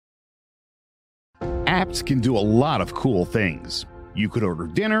Apps can do a lot of cool things. You could order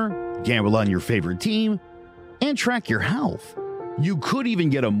dinner, gamble on your favorite team, and track your health. You could even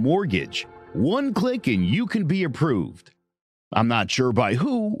get a mortgage. One click and you can be approved. I'm not sure by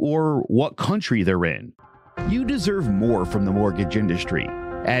who or what country they're in. You deserve more from the mortgage industry.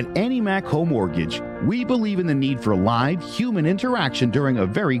 At AnyMac Home Mortgage, we believe in the need for live human interaction during a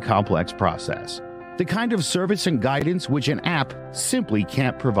very complex process. The kind of service and guidance which an app simply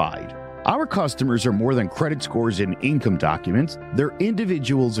can't provide. Our customers are more than credit scores and income documents. They're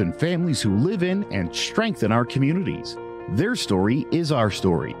individuals and families who live in and strengthen our communities. Their story is our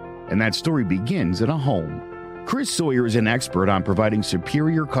story, and that story begins in a home. Chris Sawyer is an expert on providing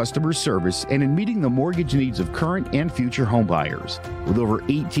superior customer service and in meeting the mortgage needs of current and future homebuyers. With over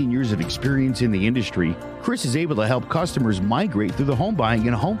 18 years of experience in the industry, Chris is able to help customers migrate through the home buying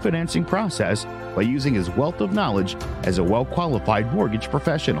and home financing process by using his wealth of knowledge as a well-qualified mortgage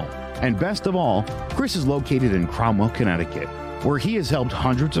professional. And best of all, Chris is located in Cromwell, Connecticut, where he has helped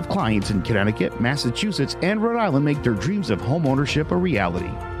hundreds of clients in Connecticut, Massachusetts, and Rhode Island make their dreams of homeownership a reality.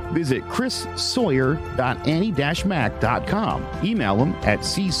 Visit chrissawyer.any-mac.com. Email him at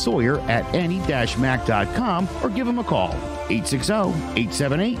csawyer@any-mac.com or give him a call,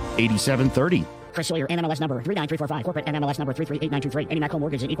 860-878-8730. Chris Sawyer, NMLS number 39345, corporate NMLS number 338923, AnyMac Home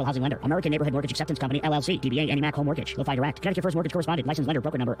Mortgage, an equal housing lender, American Neighborhood Mortgage Acceptance Company, LLC, DBA AnyMac Home Mortgage, Lo-Fi Direct, Connecticut First Mortgage Correspondent, License Lender,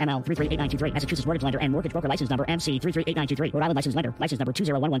 Broker Number, ML 338923, Massachusetts Mortgage Lender and Mortgage Broker License Number, MC 338923, Rhode Island License Lender, License Number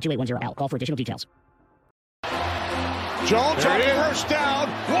 2011280L. Call for additional details. Jones on first down,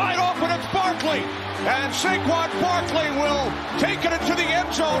 wide open, it's Barkley, and Saquon Barkley will take it into the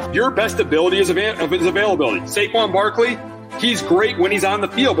end zone. Your best ability is his availability. Saquon Barkley, he's great when he's on the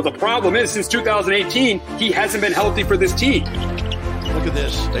field, but the problem is since 2018, he hasn't been healthy for this team. Look at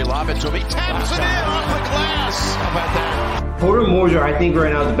this. They lob it to him. He taps it in off the glass. How about that? Porter Moser, I think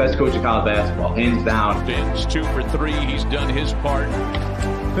right now is the best coach of college basketball, hands down. Fins 2 for 3. He's done his part.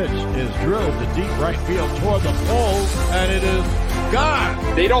 Pitch is drilled to deep right field toward the pole, and it is gone.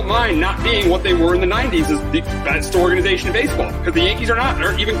 They don't mind not being what they were in the 90s as the best organization in baseball, because the Yankees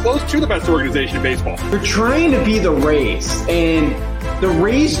aren't even close to the best organization in baseball. You're trying to be the Rays, and the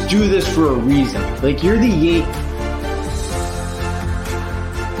Rays do this for a reason. Like, you're the Yankees.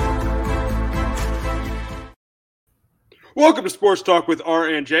 Welcome to Sports Talk with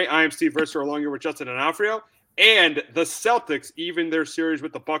R&J. I am Steve Risser, along here with Justin D'Onofrio. And the Celtics evened their series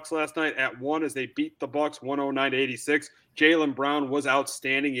with the Bucks last night at 1 as they beat the Bucks 109-86. Jaylen Brown was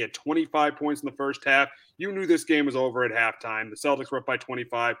outstanding. He had 25 points in the first half. You knew this game was over at halftime. The Celtics were up by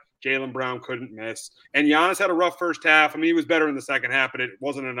 25. Jaylen Brown couldn't miss. And Giannis had a rough first half. I mean, he was better in the second half, but it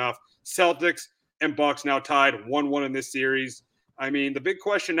wasn't enough. Celtics and Bucks now tied 1-1 in this series. I mean, the big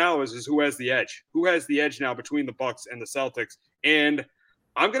question now is who has the edge? Who has the edge now between the Bucks and the Celtics? And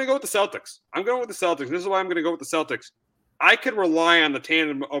I'm going to go with the Celtics. I'm going with the Celtics. This is why I'm going to go with the Celtics. I could rely on the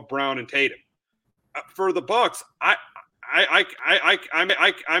tandem of Brown and Tatum. For the Bucks, I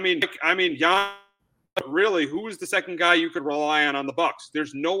mean, Giannis, really, who is the second guy you could rely on the Bucks?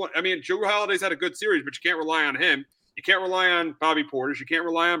 There's no one. I mean, Jrue Holiday's had a good series, but you can't rely on him. You can't rely on Bobby Portis. You can't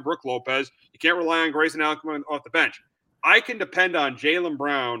rely on Brook Lopez. You can't rely on Grayson Allen coming off the bench. I can depend on Jaylen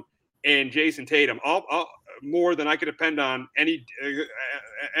Brown and Jason Tatum more than I could depend on any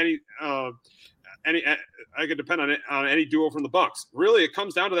I could depend on any duo from the Bucks. Really, it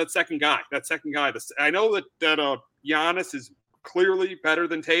comes down to that second guy. I know that Giannis is clearly better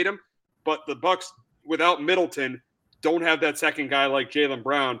than Tatum, but the Bucks without Middleton don't have that second guy like Jaylen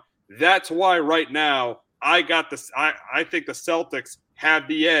Brown. That's why right now I think the Celtics have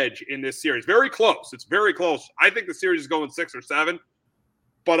the edge in this series. Very close. It's very close. I think the series is going 6 or 7.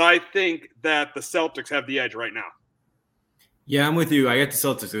 But I think that the Celtics have the edge right now. Yeah, I'm with you. I got the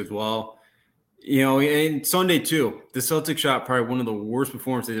Celtics as well. You know, and Sunday too, the Celtics shot probably one of the worst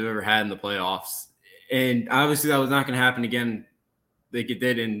performances they've ever had in the playoffs. And obviously that was not going to happen again like it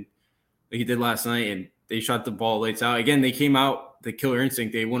did last night. And they shot the ball lights out. Again, they came out, the killer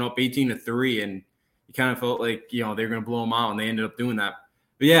instinct. They went up 18-3, and you kind of felt like, you know, they were going to blow them out, and they ended up doing that.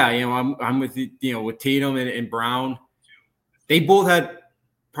 But yeah, you know, I'm with you know, with Tatum and Brown. They both had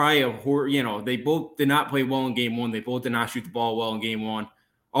probably they both did not play well in game one. They both did not shoot the ball well in game one.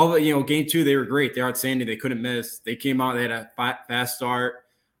 Game two, they were great. They're outstanding. They couldn't miss. They came out, they had a fast start.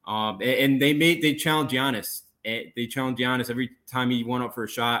 And they challenged Giannis. They challenged Giannis every time he went up for a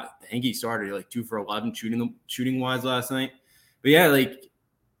shot. I think he started like 2 for 11 shooting wise last night. But yeah, like,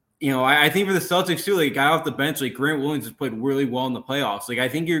 you know, I think for the Celtics too, like, guy off the bench, like Grant Williams has played really well in the playoffs. Like, I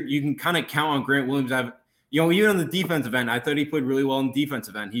think you can kind of count on Grant Williams. You know, even on the defensive end, I thought he played really well in the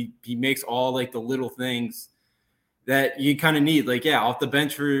defensive end. He makes all like the little things that you kind of need. Like, yeah, off the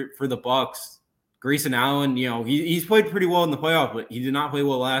bench for the Bucks, Grayson Allen, he's played pretty well in the playoff, but he did not play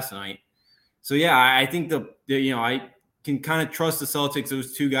well last night. So, yeah, I think I can kind of trust the Celtics,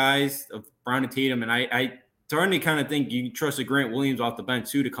 those two guys of Brown and Tatum. And I starting to kind of think you can trust the Grant Williams off the bench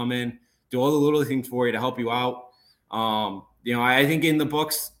too to come in, do all the little things for you to help you out. I think in the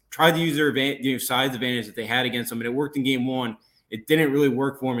Bucks tried to use their size advantage that they had against them, and it worked in game one. It didn't really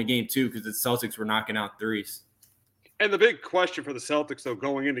work for them in game two because the Celtics were knocking out threes. And the big question for the Celtics, though,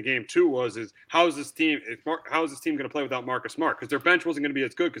 going into game two was how is this team going to play without Marcus Smart? Because their bench wasn't going to be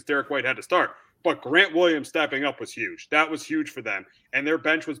as good because Derek White had to start. But Grant Williams stepping up was huge. That was huge for them. And their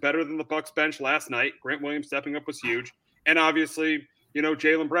bench was better than the Bucks bench last night. Grant Williams stepping up was huge. And obviously,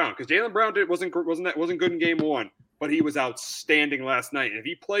 Jaylen Brown. Because Jaylen Brown wasn't good in game one, but he was outstanding last night. And if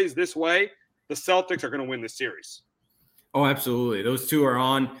he plays this way, the Celtics are going to win this series. Oh, absolutely. Those two are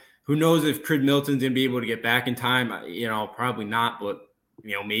on. Who knows if Chris Middleton's going to be able to get back in time? Probably not, but,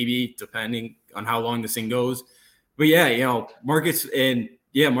 maybe depending on how long this thing goes. But, yeah, Marcus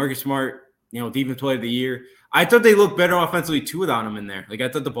Smart, defense player of the year. I thought they looked better offensively, too, without him in there. Like, I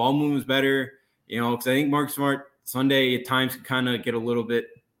thought the ball movement was better, because I think Marcus Smart Sunday at times can kind of get a little bit,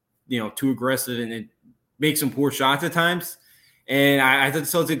 too aggressive and it makes some poor shots at times. And I thought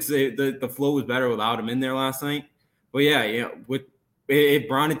the Celtics, the flow was better without him in there last night. But, if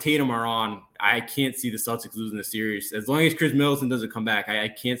Brown and Tatum are on, I can't see the Celtics losing the series. As long as Chris Middleton doesn't come back, I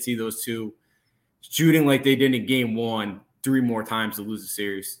can't see those two shooting like they did in game one 3 more times to lose the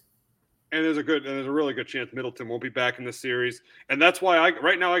series. And there's a really good chance Middleton won't be back in this series. And that's why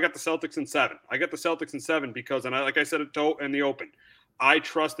right now I got the Celtics in 7. I got the Celtics in 7 because, like I said in the open, I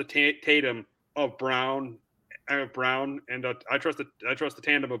trust the Tatum of Brown, and I trust the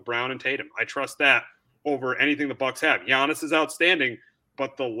tandem of Brown and Tatum. I trust that over anything the Bucks have. Giannis is outstanding,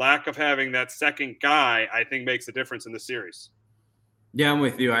 but the lack of having that second guy, I think, makes a difference in the series. Yeah, I'm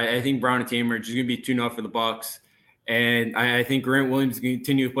with you. I think Brown and Tatum are just going to be 2-0 for the Bucks. And I think Grant Williams is going to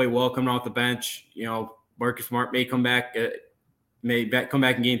continue to play well coming off the bench. Marcus Smart may come back in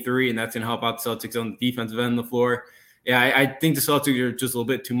game 3, and that's going to help out the Celtics on the defensive end of the floor. Yeah, I think the Celtics are just a little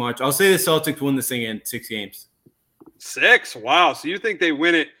bit too much. I'll say the Celtics win this thing in 6 games. 6? Wow. So you think they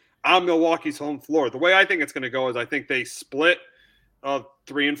win it on Milwaukee's home floor? The way I think it's going to go is I think they split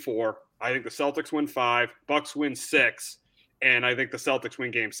 3 and 4. I think the Celtics win 5, Bucks win 6. And I think the Celtics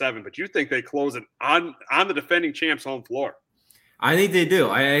win game 7. But you think they close it on the defending champs' home floor? I think they do.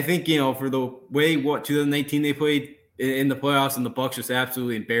 I think, for the way 2019 they played in the playoffs and the Bucks just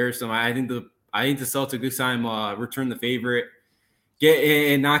absolutely embarrassed them. I think the Celtics this time return the favorite, get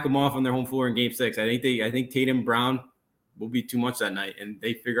and knock them off on their home floor in game 6. I think Tatum and Brown will be too much that night, and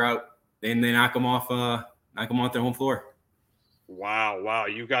they figure out and they knock them off their home floor. Wow.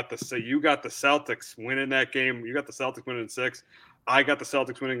 You got the Celtics winning that game. You got the Celtics winning in 6. I got the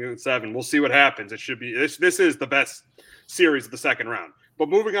Celtics winning in 7. We'll see what happens. It should be this is the best series of the second round. But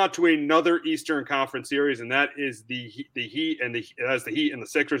moving on to another Eastern Conference series, and that is the Heat and the Heat and the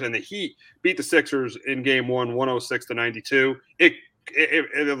Sixers. And the Heat beat the Sixers in game 1, 106-92.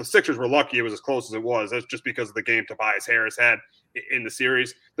 The Sixers were lucky it was as close as it was. That's just because of the game Tobias Harris had in the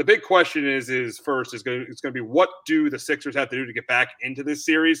series. The big question is going to be, what do the Sixers have to do to get back into this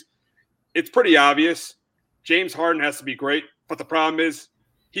series? It's pretty obvious. James Harden has to be great, but the problem is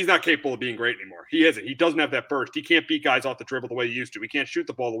he's not capable of being great anymore. He isn't. He doesn't have that burst. He can't beat guys off the dribble the way he used to. He can't shoot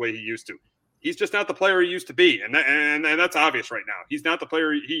the ball the way he used to. He's just not the player he used to be, and that's obvious right now. He's not the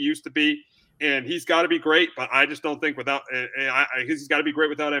player he used to be, and he's got to be great, but I just don't think he's got to be great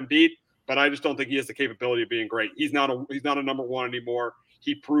without Embiid. But I just don't think he has the capability of being great. He's not a number one anymore.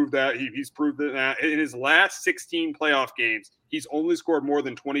 He proved that. He's proved that in his last 16 playoff games, he's only scored more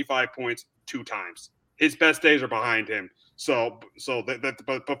than 25 points 2 times. His best days are behind him.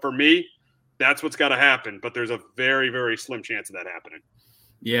 But for me, that's what's got to happen. But there's a very, very slim chance of that happening.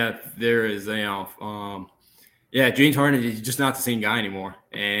 Yeah, there is. James Harden is just not the same guy anymore.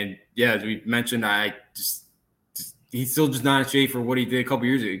 And yeah, as we mentioned, he's still just not in shape for what he did a couple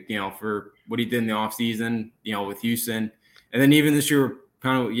years ago, for what he did in the offseason, with Houston. And then even this year,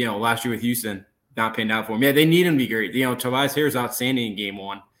 last year with Houston, not paying out for him. Yeah, they need him to be great. Tobias Harris outstanding in game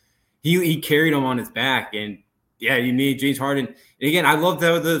 1. He carried him on his back. And, yeah, you need James Harden. And, again, I love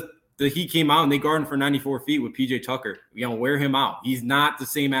how the Heat came out and they guarded him for 94 feet with P.J. Tucker. Wear him out. He's not the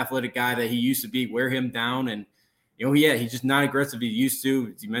same athletic guy that he used to be. Wear him down. And, he's just not aggressive he used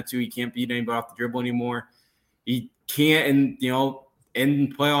to. As he meant to. He can't beat anybody off the dribble anymore. He can't,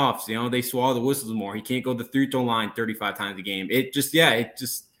 in playoffs, they swallow the whistles more. He can't go to the 3-throw line 35 times a game. He's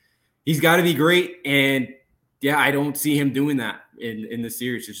got to be great. And yeah, I don't see him doing that in the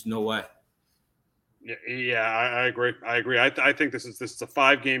series. There's no way. Yeah, I agree. I think this is a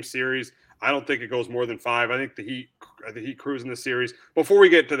 5-game series. I don't think it goes more than 5. I think the Heat cruising the series. Before we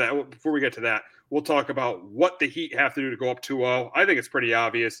get to that, we'll talk about what the Heat have to do to go up 2-0. I think it's pretty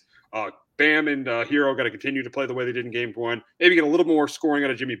obvious. Bam and Hero got to continue to play the way they did in Game 1. Maybe get a little more scoring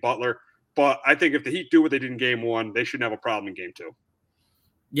out of Jimmy Butler. But I think if the Heat do what they did in Game 1, they shouldn't have a problem in Game 2.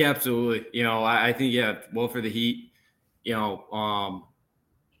 Yeah, absolutely. I think, well, for the Heat, Jimmy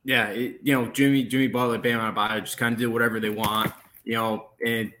Butler, Bam Adebayo just kind of do whatever they want,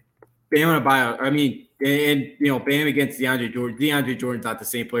 and Bam Adebayo, Bam against DeAndre Jordan. DeAndre Jordan's not the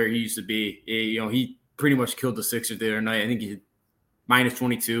same player he used to be. He pretty much killed the Sixers the other night. I think he's minus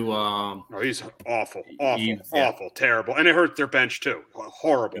 22. He's awful, terrible. And it hurt their bench too.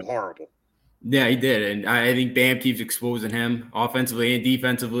 Horrible. Yeah, he did. And I think Bam keeps exposing him offensively and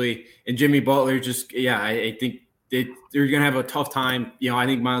defensively. And Jimmy Butler I think they're going to have a tough time. I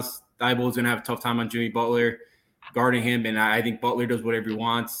think Miles Thibault is going to have a tough time on Jimmy Butler guarding him. And I think Butler does whatever he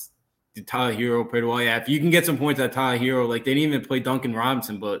wants. Tyler Hero played well. Yeah, if you can get some points at Tyler Hero, like they didn't even play Duncan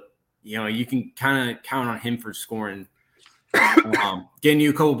Robinson, but, you can kind of count on him for scoring. Getting you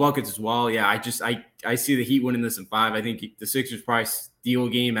a couple buckets as well. Yeah, I see the Heat winning this in 5. I think the Sixers probably steal a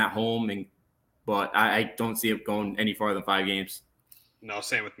game at home, but I don't see it going any farther than 5 games. No,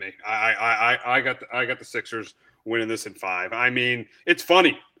 same with me. I got the Sixers winning this in 5. I mean, it's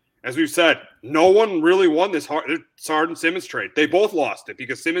funny. As we've said, no one really won this Harden-Simmons trade. They both lost it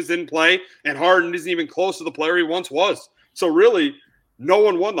because Simmons didn't play and Harden isn't even close to the player he once was. So really, no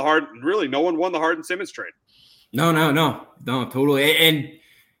one won the Harden-Simmons trade. No, totally. And,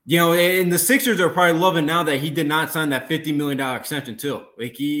 and the Sixers are probably loving now that he did not sign that $50 million extension too.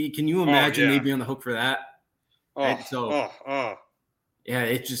 Like, can you imagine they'd be on the hook for that? Yeah,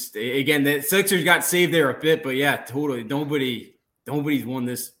 it's just, again, the Sixers got saved there a bit, but yeah, totally. Nobody's won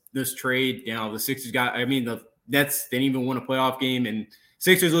this trade. The Sixers the Nets didn't even win a playoff game, and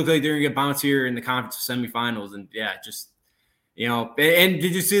Sixers look like they're going to get bounced here in the conference semifinals. And yeah, just, and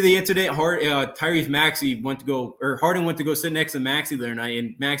did you see the incident? Tyrese Maxey Harden went to go sit next to Maxey the other night,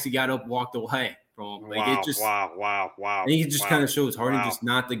 and Maxey got up, walked away from him. Like, wow. I think it just kind of shows Harden just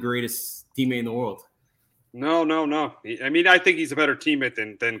not the greatest teammate in the world. No. I mean, I think he's a better teammate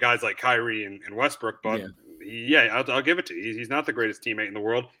than guys like Kyrie and Westbrook, but I'll give it to you. He's not the greatest teammate in the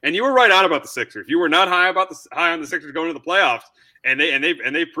world. And you were right on about the Sixers. You were not high on the Sixers going to the playoffs, and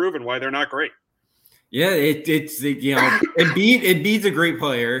they've proven why they're not great. Yeah, it's Embiid's a great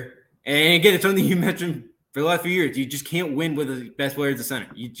player, and again, it's something you mentioned for the last few years. You just can't win with the best player at the center.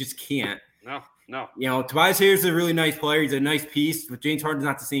 You just can't. No. Tobias Harris is a really nice player. He's a nice piece, but James Harden's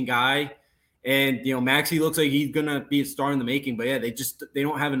not the same guy. And Maxey looks like he's gonna be a star in the making. But yeah, they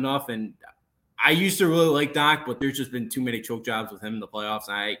don't have enough. And I used to really like Doc, but there's just been too many choke jobs with him in the playoffs.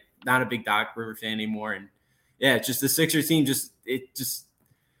 I'm not a big Doc Rivers fan anymore. And yeah, it's just the Sixers team. Just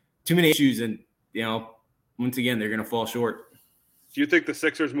too many issues, and once again they're gonna fall short. Do you think the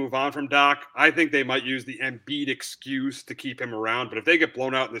Sixers move on from Doc? I think they might use the Embiid excuse to keep him around. But if they get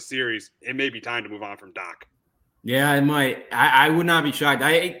blown out in the series, it may be time to move on from Doc. Yeah, it might. I would not be shocked.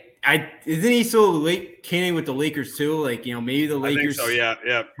 Isn't he still late canning with the Lakers too? Like, maybe the Lakers. I think so.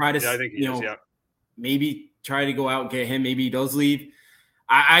 Yeah. Try to, I think he is. Yeah. Maybe try to go out and get him. Maybe he does leave.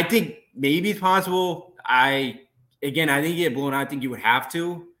 I think maybe it's possible. I think you get blown out. I think you would have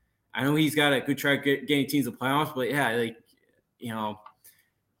to. I know he's got a good track getting teams to playoffs, but yeah, I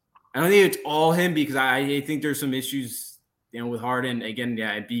don't think it's all him because I think there's some issues, with Harden. Again,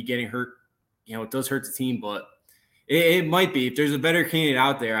 be getting hurt. It does hurt the team, but it might be. If there's a better candidate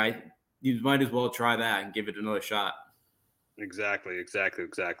out there, you might as well try that and give it another shot. Exactly.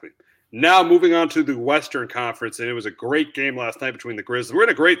 Now moving on to the Western Conference, and it was a great game last night between the Grizzlies. We're in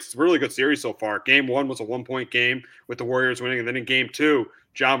a really good series so far. Game 1 was a 1-point game with the Warriors winning, and then in Game 2,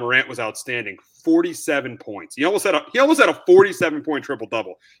 Ja Morant was outstanding, 47 points. He almost had a 47-point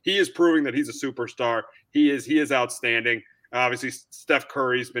triple-double. He is proving that he's a superstar. He is outstanding. Obviously, Steph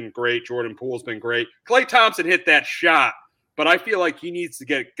Curry's been great. Jordan Poole's been great. Klay Thompson hit that shot, but I feel like he needs to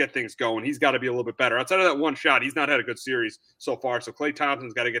get things going. He's got to be a little bit better. Outside of that one shot, he's not had a good series so far, so Klay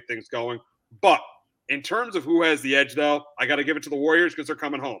Thompson's got to get things going. But in terms of who has the edge, though, I got to give it to the Warriors because they're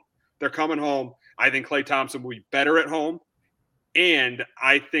coming home. I think Klay Thompson will be better at home, and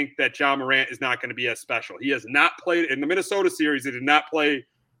I think that Ja Morant is not going to be as special. He has not played – in the Minnesota series, he did not play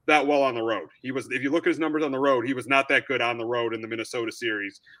 – that well on the road. If you look at his numbers on the road, he was not that good on the road in the Minnesota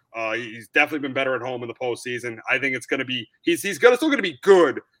series. He's definitely been better at home in the postseason. I think it's going to be he's still going to be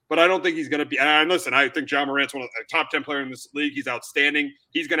good, but I don't think he's going to be. And listen, I think Ja Morant's one of the top 10 players in this league. He's outstanding.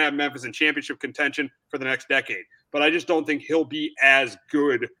 He's going to have Memphis in championship contention for the next decade. But I just don't think he'll be as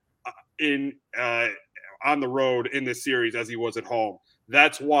good on the road in this series as he was at home.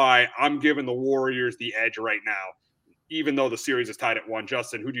 That's why I'm giving the Warriors the edge right now, even though the series is tied at 1.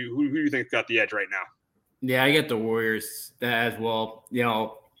 Justin, who do you think got the edge right now? Yeah, I get the Warriors as well.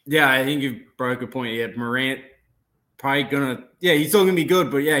 I think you brought a good point. Yeah, Morant probably he's still gonna be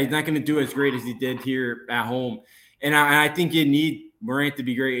good, but he's not gonna do as great as he did here at home. And I think you need Morant to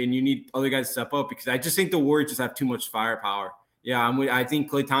be great, and you need other guys to step up, because I just think the Warriors just have too much firepower. Yeah, I think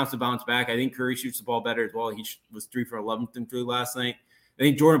Klay Thompson bounced back. I think Curry shoots the ball better as well. He was 3 for 11 from 3 last night. I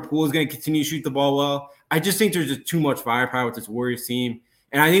think Jordan Poole is going to continue to shoot the ball well. I just think there's just too much firepower with this Warriors team.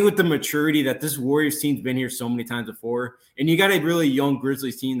 And I think with the maturity that this Warriors team's been here so many times before, and you got a really young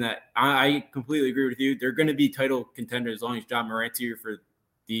Grizzlies team that I completely agree with you. They're going to be title contenders as long as Ja Morant's here for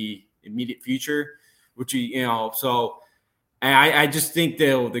the immediate future, so I just think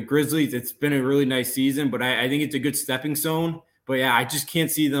the Grizzlies, it's been a really nice season, but I think it's a good stepping stone. But I just can't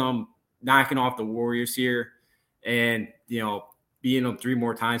see them knocking off the Warriors here and, beating them 3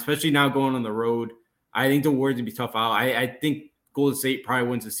 more times, especially now going on the road. I think the Warriors would be tough out. I think Golden State probably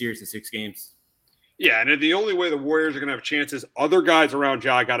wins the series in 6 games. Yeah, and the only way the Warriors are going to have chances, other guys around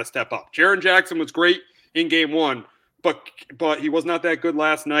Ja got to step up. Jaren Jackson was great in game 1, but he was not that good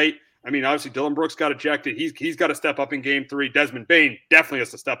last night. I mean, obviously, Dylan Brooks got ejected. He's got to step up in game 3. Desmond Bane definitely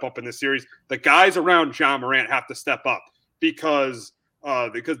has to step up in this series. The guys around Ja Morant have to step up because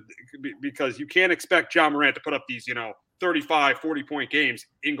you can't expect Ja Morant to put up these, 35, 40-point games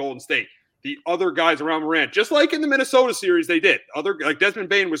in Golden State. The other guys around Morant, just like in the Minnesota series, they did. Like Desmond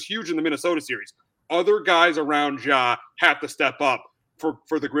Bane was huge in the Minnesota series. Other guys around Ja have to step up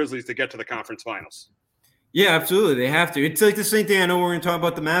for the Grizzlies to get to the conference finals. Yeah, absolutely. They have to. It's like the same thing. I know we're going to talk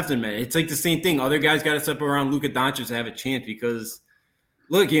about the Mavs in a minute. It's like the same thing. Other guys got to step around Luka Doncic to have a chance, because,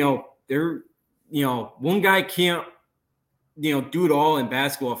 look, one guy can't, do it all in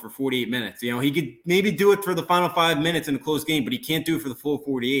basketball for 48 minutes. He could maybe do it for the final 5 minutes in a close game, but he can't do it for the full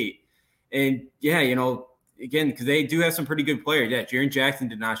 48. And, again, because they do have some pretty good players. Yeah, Jaren Jackson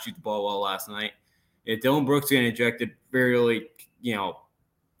did not shoot the ball well last night. Yeah, Dylan Brooks got ejected very early,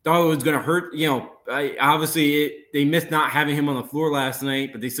 thought it was going to hurt. They missed not having him on the floor last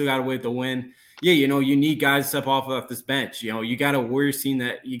night, but they still got away with the win. Yeah, you need guys to step off this bench. You got a Warriors team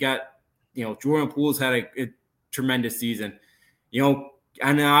that you got, Jordan Poole's had a tremendous season.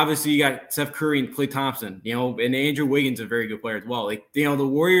 And then obviously you got Steph Curry and Klay Thompson, and Andrew Wiggins is a very good player as well. The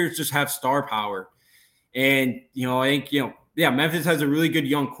Warriors just have star power. And, I think, Memphis has a really good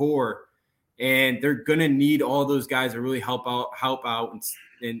young core, and they're going to need all those guys to really help out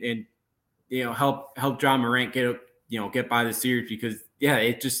and help Ja Morant get by the series, because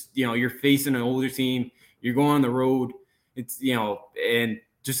it just, you're facing an older team, you're going on the road. It's, and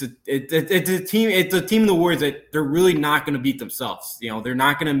just it's a team of the Warriors that they're really not going to beat themselves. They're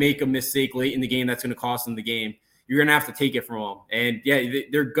not going to make a mistake late in the game that's going to cost them the game. You're going to have to take it from them. And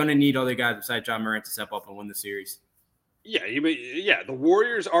they're going to need other guys besides Ja Morant to step up and win the series. Yeah, the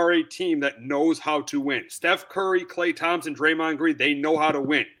Warriors are a team that knows how to win. Steph Curry, Klay Thompson, Draymond Green, they know how to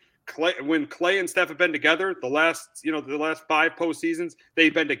win. When Klay and Steph have been together, the last 5 postseasons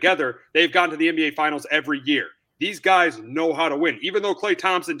they've been together, they've gone to the NBA Finals every year. These guys know how to win. Even though Klay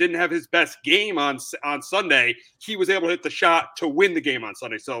Thompson didn't have his best game on Sunday, he was able to hit the shot to win the game on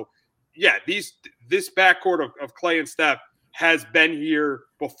Sunday. So, this backcourt of Klay and Steph has been here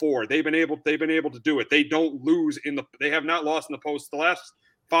before. They've been able to do it. They don't lose they have not lost in the post. The last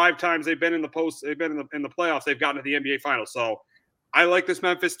 5 times they've been in the post, they've been in the playoffs, they've gotten to the NBA Finals. So I like this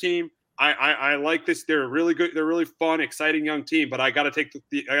Memphis team. I like this. They're really good. They're really fun, exciting young team, but I got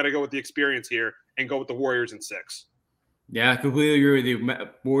to go with the experience here and go with the Warriors in 6. Yeah, I completely agree with you.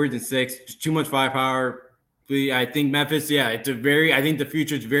 Warriors in 6, just too much firepower. I think Memphis, I think the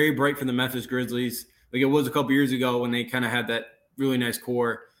future is very bright for the Memphis Grizzlies. Like it was a couple years ago when they kind of had that really nice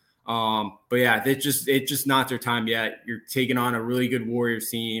core. But it's just not their time yet. You're taking on a really good Warriors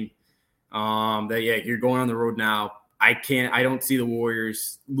team. You're going on the road now. I don't see the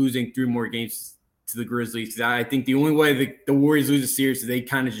Warriors losing 3 more games to the Grizzlies. I think the only way the Warriors lose a series is they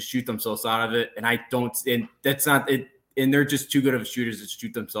kind of just shoot themselves out of it. And that's not it. And they're just too good of shooters to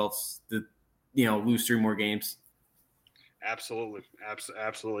shoot themselves to, lose 3 more games. Absolutely.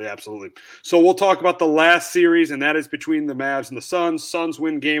 So we'll talk about the last series, and that is between the Mavs and the Suns. Suns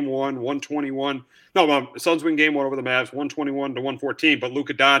win game 1, 121. No, Suns win game 1 over the Mavs, 121-114. But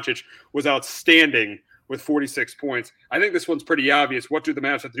Luka Doncic was outstanding with 46 points. I think this one's pretty obvious. What do the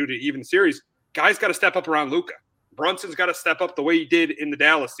Mavs have to do to even the series? Guys got to step up around Luka. Brunson's got to step up the way he did in the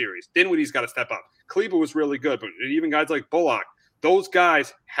Dallas series. Dinwiddie's got to step up. Kleber was really good, but even guys like Bullock, those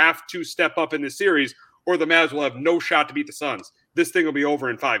guys have to step up in this series, or the Mavs will have no shot to beat the Suns. This thing will be over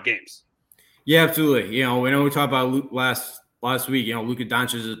in 5 games. Yeah, absolutely. We know we talked about last last week, Luka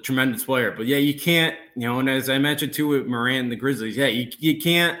Doncic is a tremendous player. But, yeah, you can't, and as I mentioned, too, with Morant and the Grizzlies, yeah, you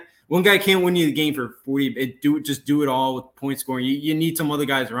can't – one guy can't win you the game for 40. Just do it all with point scoring. You need some other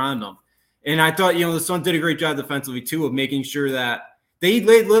guys around them. And I thought, the Suns did a great job defensively, too, of making sure that they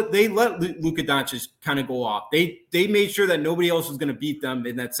let Luka Doncic kind of go off. They made sure that nobody else was going to beat them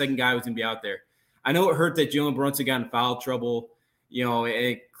and that second guy was going to be out there. I know it hurt that Jalen Brunson got in foul trouble,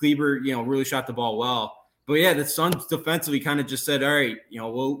 and Kleber, really shot the ball well. But, yeah, the Suns defensively kind of just said, all right,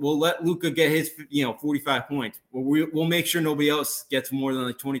 we'll let Luka get his, 45 points. We'll make sure nobody else gets more than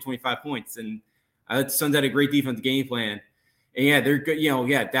like 20, 25 points. And the Suns had a great defensive game plan. And, yeah, they're good.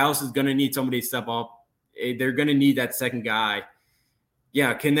 Dallas is going to need somebody to step up. They're going to need that second guy.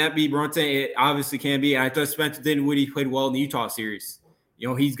 Yeah, can that be Brunson? It obviously can be. And I thought Spencer Dinwiddie played well in the Utah series.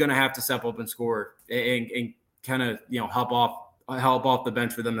 He's going to have to step up and score and kind of, help off the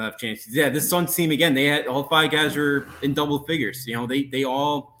bench for them to have chances. Yeah, this Suns team, again, they had all 5 guys were in double figures. They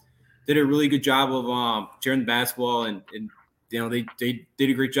all did a really good job of sharing the basketball and they did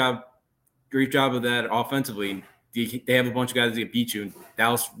a great job of that offensively. They have a bunch of guys that can beat you. And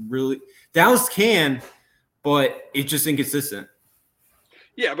Dallas can, but it's just inconsistent.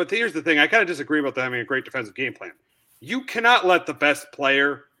 Yeah, but here's the thing. I kind of disagree about them having a great defensive game plan. You cannot let the best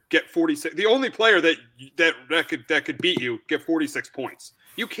player get 46. The only player that could beat you get 46 points.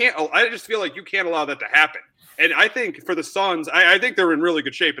 You can't. I just feel like you can't allow that to happen. And I think for the Suns, I think they're in really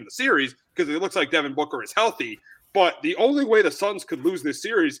good shape in the series because it looks like Devin Booker is healthy. But the only way the Suns could lose this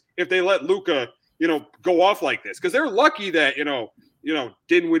series if they let Luka, go off like this, because they're lucky that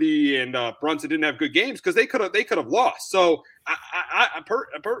Dinwiddie and Brunson didn't have good games because they could have lost. So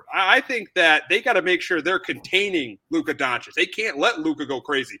I think that they got to make sure they're containing Luka Doncic. They can't let Luka go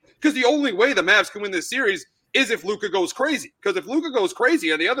crazy because the only way the Mavs can win this series is if Luka goes crazy. Because if Luka goes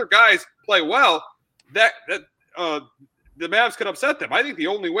crazy and the other guys play well, that the Mavs could upset them. I think the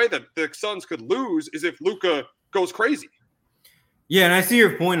only way that the Suns could lose is if Luka goes crazy. Yeah, and I see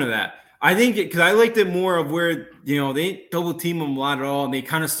your point of that. I think because I liked it more of where, they double team them a lot at all, and they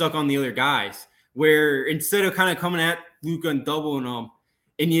kind of stuck on the other guys, where instead of kind of coming at Luka and doubling them,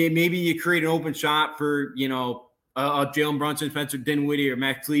 and maybe you create an open shot for, Jalen Brunson, Spencer Dinwiddie, or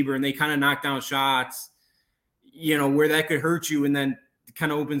Max Kleber, and they kind of knock down shots, where that could hurt you, and then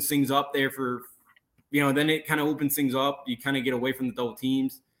kind of opens things up there for, then it kind of opens things up. You kind of get away from the double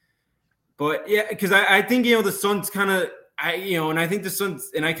teams. But, yeah, because I think, the Suns kind of, and I think the Suns,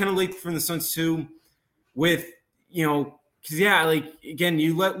 and I kind of like from the Suns too, with, because, yeah, like, again,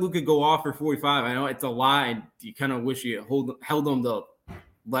 you let Luka go off for 45. I know it's a lot, and you kind of wish you held them to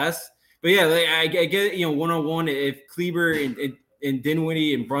less. But, yeah, like, I get, one-on-one, if Kleber and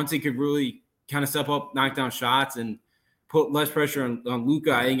Dinwiddie and Brunson could really kind of step up, knock down shots, and put less pressure on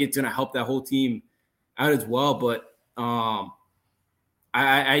Luka, I think it's going to help that whole team out as well. But I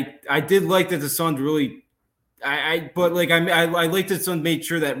did like that the Suns really – I like that Suns made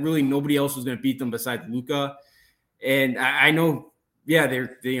sure that really nobody else was going to beat them besides Luka, and I know, yeah,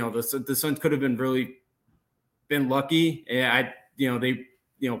 the Suns could have been lucky, and they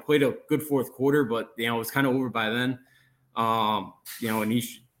played a good fourth quarter, but it was kind of over by then, and he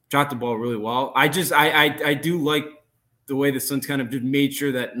shot the ball really well. I do like the way the Suns kind of just made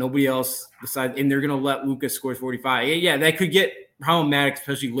sure that nobody else besides, and they're going to let Luka score 45. Yeah, that could get problematic,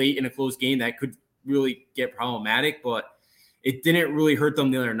 especially late in a close game. That could really get problematic, but it didn't really hurt them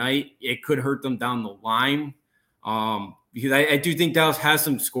the other night. It could hurt them down the line, because I do think Dallas has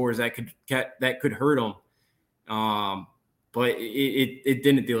some scores that could hurt them, but it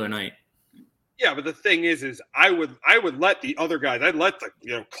didn't the other night. Yeah, but the thing is I would let the other guys. I'd let the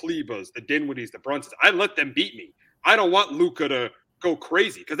Klebas, the Dinwiddies, the Brunsons. I'd let them beat me. I don't want Luka to go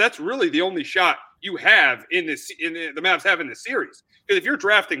crazy because that's really the only shot you have the Mavs have in this series. Because if you're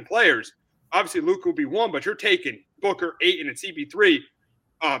drafting players, obviously Luka will be one, but you're taking Booker, Ayton, and CP3.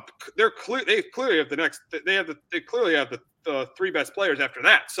 They clearly have the 3 best players after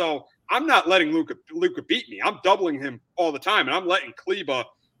that. So I'm not letting Luka beat me. I'm doubling him all the time, and I'm letting Kleber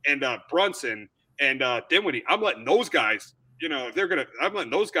and Brunson and Dinwiddie. I'm letting those guys. I'm letting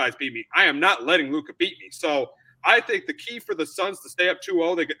those guys beat me. I am not letting Luka beat me. So I think the key for the Suns to stay up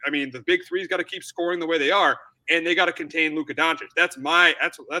 2-0, the big three's got to keep scoring the way they are. And they got to contain Luka Doncic. That's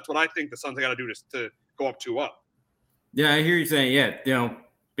what I think the Suns got to do to go up 2-0. Yeah, I hear you saying,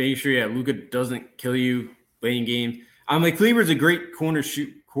 making sure, Luka doesn't kill you late in game. Kleber's a great corner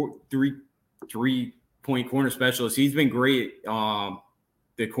three-point corner specialist. He's been great.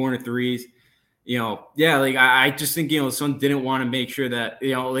 The corner threes. I just think, the Suns didn't want to make sure that,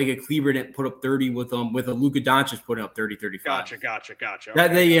 a Kleber didn't put up 30 with a Luka Doncic putting up 30, 35. Gotcha.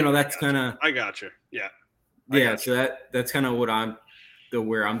 That's kind of. I gotcha. Yeah. Yeah, so that's kind of where I'm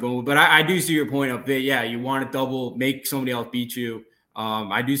going with. But I do see your point of it. Yeah, you want to double, make somebody else beat you.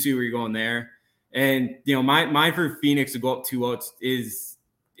 I do see where you're going there. And mine for Phoenix to go up 2-0 is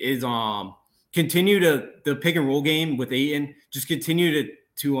continue the pick and roll game with Ayton. Just continue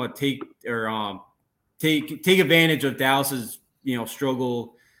to take advantage of Dallas's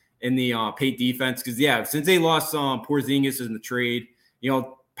struggle in the paint defense, because since they lost Porzingis in the trade,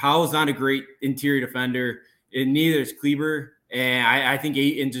 Powell's not a great interior defender, and neither is Kleber. And I think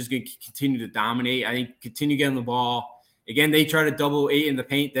Ayton's just going to continue to dominate. I think continue getting the ball. Again, they try to double Ayton in the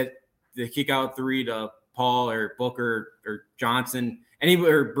paint, that the kick out three to Paul or Booker or Johnson,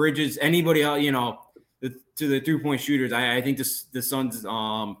 anybody, or Bridges, anybody else, to the 3-point shooters. I think the Suns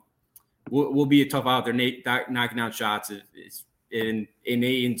will be a tough out there, knocking down shots. And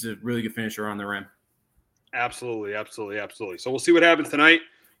Ayton's a really good finisher on the rim. Absolutely. So we'll see what happens tonight.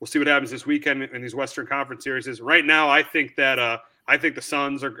 We'll see what happens this weekend in these Western Conference series. Right now, I think that the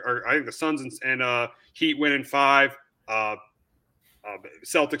Suns and Heat win in 5,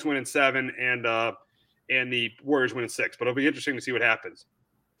 Celtics win in 7, and the Warriors win in 6. But it'll be interesting to see what happens.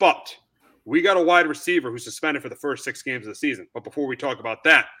 But we got a wide receiver who's suspended for the first 6 games of the season. But before we talk about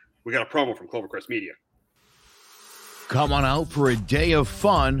that, we got a promo from Clovercrest Media. Come on out for a day of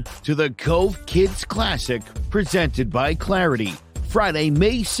fun to the Cove Kids Classic, presented by Clarity. Friday,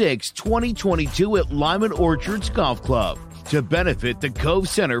 May 6, 2022 at Lyman Orchards Golf Club to benefit the Cove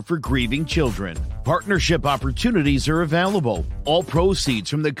Center for Grieving Children. Partnership opportunities are available. All proceeds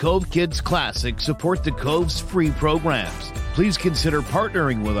from the Cove Kids Classic support the Cove's free programs. Please consider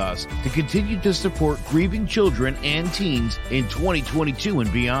partnering with us to continue to support grieving children and teens in 2022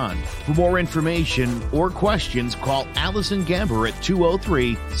 and beyond. For more information or questions, call Allison Gamber at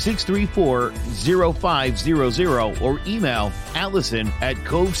 203-634-0500 or email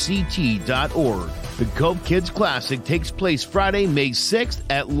allison@covect.org. The Cove Kids Classic takes place Friday, May 6th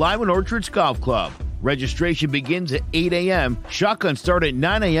at Lyman Orchards Golf Club. Registration begins at 8 a.m. Shotgun start at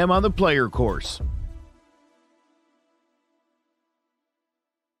 9 a.m. on the player course.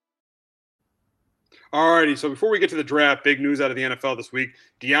 Alrighty, so before we get to the draft, big news out of the NFL this week.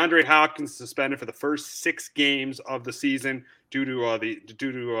 DeAndre Hopkins suspended for the first 6 games of the season due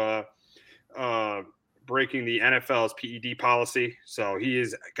to breaking the NFL's PED policy. So he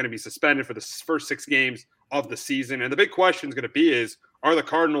is going to be suspended for the first 6 games of the season. And the big question is going to be are the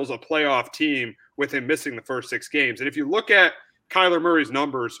Cardinals a playoff team with him missing the first 6 games? And if you look at Kyler Murray's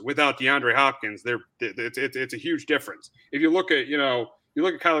numbers without DeAndre Hopkins, it's a huge difference. If you look at,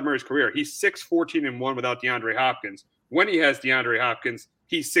 Kyler Murray's career, he's 6-14-1 without DeAndre Hopkins. When he has DeAndre Hopkins,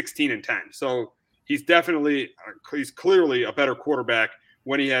 he's 16-10. So he's clearly a better quarterback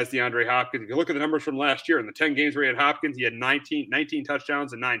when he has DeAndre Hopkins. If you look at the numbers from last year, in the 10 games where he had Hopkins, he had 19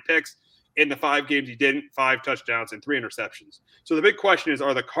 touchdowns and 9 picks. In the 5 games he didn't, 5 touchdowns and 3 interceptions. So the big question is,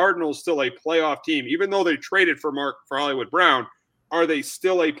 are the Cardinals still a playoff team? Even though they traded for Hollywood Brown, are they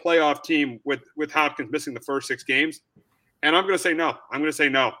still a playoff team with Hopkins missing the first 6 games? And I'm going to say no.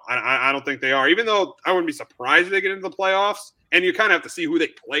 I don't think they are. Even though I wouldn't be surprised if they get into the playoffs, and you kind of have to see who they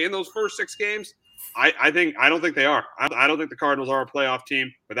play in those first 6 games. I don't think they are. I don't think the Cardinals are a playoff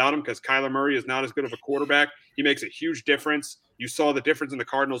team without him, because Kyler Murray is not as good of a quarterback. He makes a huge difference. You saw the difference in the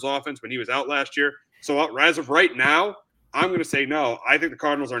Cardinals offense when he was out last year. So as of right now, I'm going to say no. I think the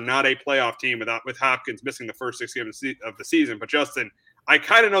Cardinals are not a playoff team with Hopkins missing the first 6 games of the season. But Justin, I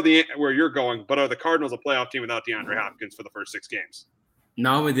kind of know where you're going, but are the Cardinals a playoff team without DeAndre Hopkins for the first 6 games?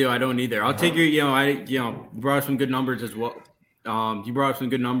 No, I'm with you. I don't either. I'll take your, brought up some good numbers as well. You brought up some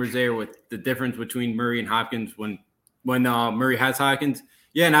good numbers there with the difference between Murray and Hopkins when Murray has Hopkins.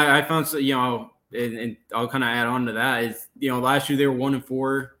 Yeah, and I found, and I'll kind of add on to that is, last year they were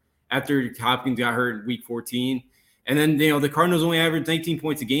 1-4 after Hopkins got hurt in week 14. And then, the Cardinals only averaged 19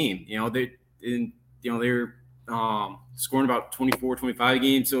 points a game. They're scoring about 24, 25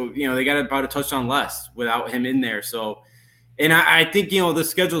 games. So, they got about a touchdown less without him in there. So, and I think, the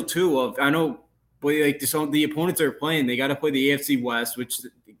schedule too the opponents are playing, they got to play the AFC West, which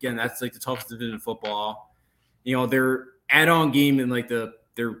again, that's like the toughest division in football. Their add-on game in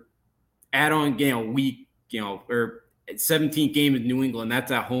their add-on game week, or 17th game in New England,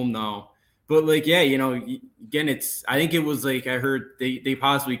 that's at home now. But again, I think it was I heard they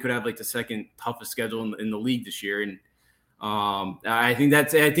possibly could have the second toughest schedule in the league this year. And I think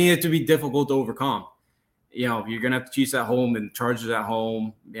it would be difficult to overcome. You're going to have the Chiefs at home and Chargers at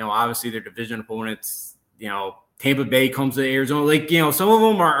home. Obviously their division opponents, Tampa Bay comes to Arizona. Some of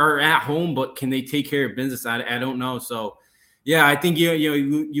them are at home, but can they take care of business? I don't know. So, yeah, I think,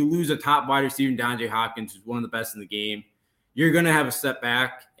 you lose a top wide receiver in DeAndre Hopkins, who's one of the best in the game. You're going to have a step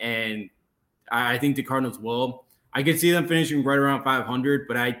back. And I think the Cardinals will. I could see them finishing right around 500,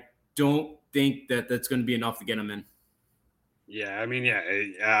 but I don't think that that's going to be enough to get them in. Yeah, I mean,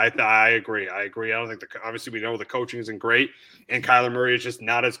 I agree. I don't think obviously we know the coaching isn't great, and Kyler Murray is just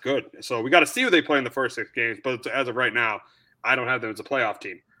not as good. So we got to see who they play in the first 6 games. But as of right now, I don't have them as a playoff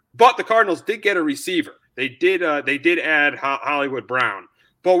team. But the Cardinals did get a receiver. They did add Hollywood Brown.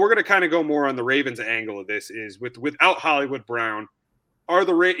 But we're going to kind of go more on the Ravens angle of this. Is without Hollywood Brown,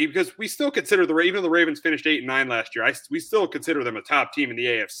 because we still consider even though the Ravens finished 8-9 last year, we still consider them a top team in the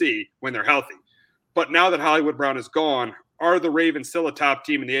AFC when they're healthy. But now that Hollywood Brown is gone, are the Ravens still a top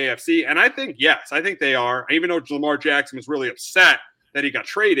team in the AFC? And I think, yes, I think they are. Even though Lamar Jackson was really upset that he got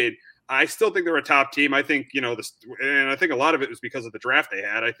traded, I still think they're a top team. I think, and I think a lot of it was because of the draft they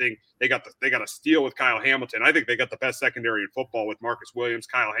had. I think they got a steal with Kyle Hamilton. I think they got the best secondary in football with Marcus Williams,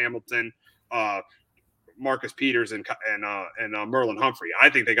 Kyle Hamilton, Marcus Peters, and Merlin Humphrey. I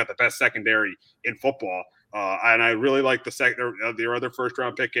think they got the best secondary in football. And I really like their other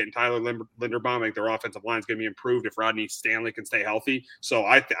first-round pick getting Tyler Linderbaum. I think their offensive line is going to be improved if Rodney Stanley can stay healthy. So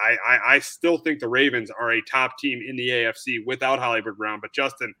I still think the Ravens are a top team in the AFC without Hollywood Brown. But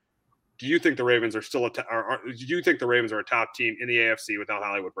Justin, do you think the Ravens are still do you think the Ravens are a top team in the AFC without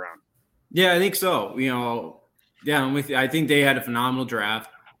Hollywood Brown? Yeah, I think so. Yeah, I'm with you. I think they had a phenomenal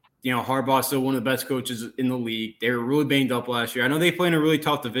draft. Harbaugh's still one of the best coaches in the league. They were really banged up last year. I know they play in a really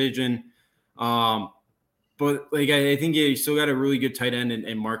tough division. But I think you still got a really good tight end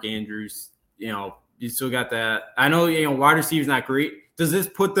in Mark Andrews. You still got that. I know wide receiver's not great. Does this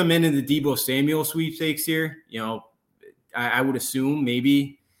put them into the Deebo Samuel sweepstakes here? I would assume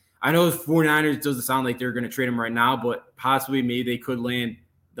maybe. I know the 49ers doesn't sound like they're going to trade him right now, but possibly maybe they could land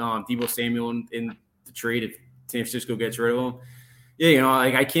Deebo Samuel in the trade if San Francisco gets rid of him. Yeah,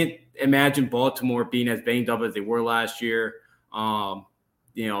 I can't imagine Baltimore being as banged up as they were last year.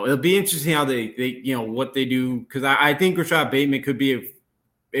 It'll be interesting how they what they do, because I think Rashad Bateman could be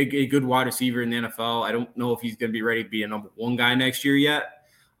a good wide receiver in the NFL. I don't know if he's going to be ready to be a number 1 guy next year yet.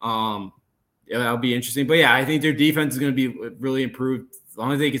 That'll be interesting. But yeah, I think their defense is going to be really improved as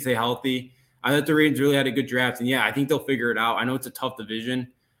long as they can stay healthy. I thought the Ravens really had a good draft, and yeah, I think they'll figure it out. I know it's a tough division,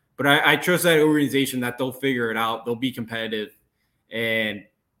 but I trust that organization that they'll figure it out. They'll be competitive, and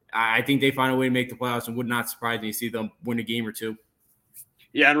I think they find a way to make the playoffs, and would not surprise me to see them win a game or 2.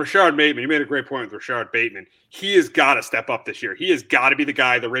 Yeah, and Rashad Bateman, you made a great point with Rashad Bateman. He has got to step up this year. He has got to be the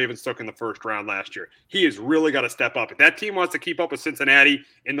guy the Ravens took in the first round last year. He has really got to step up. If that team wants to keep up with Cincinnati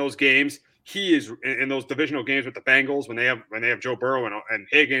in those games, he is in those divisional games with the Bengals when they have Joe Burrow and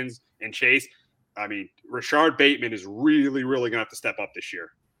Higgins and Chase. I mean, Rashad Bateman is really, really going to have to step up this year.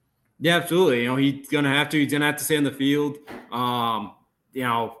 Yeah, absolutely. He's going to have to. He's going to have to stay on the field. He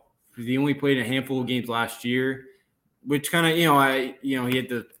only played a handful of games last year, which kind of, he had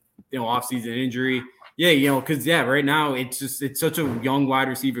the, offseason injury. Yeah, because, right now it's such a young wide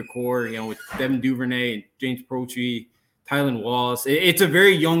receiver core, with Devin Duvernay and James Proche, Tylan Wallace. It's a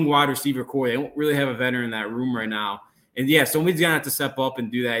very young wide receiver core. They don't really have a veteran in that room right now. And, yeah, somebody's going to have to step up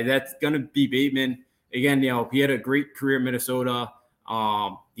and do that. That's going to be Bateman. Again, he had a great career in Minnesota.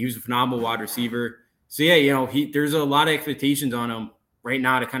 He was a phenomenal wide receiver. So, yeah, there's a lot of expectations on him right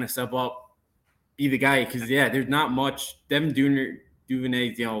now to kind of step up, be the guy. Because, yeah, there's not much. Devin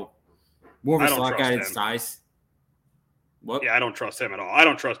Duvernay, more of a slot guy in size. What? Yeah, I don't trust him at all. I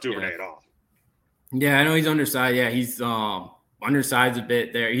don't trust Duvernay at all. Yeah, I know he's undersized. Yeah, he's undersized a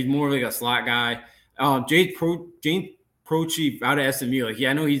bit there. He's more like a slot guy. James Proche out of SMU.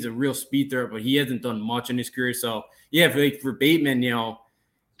 I know he's a real speed threat, but he hasn't done much in his career. So, yeah, for Bateman,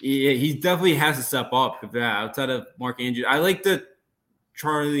 he definitely has to step up. Outside of Mark Andrews, I like the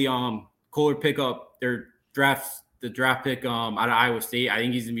Charlie Kohler pick up the draft pick out of Iowa State. I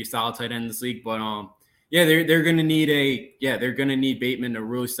think he's gonna be a solid tight end in this league. But they're gonna need Bateman to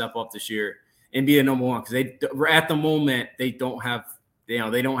really step up this year and be a number 1, because at the moment they don't have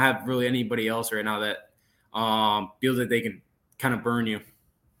really anybody else right now that feels that they can kind of burn you.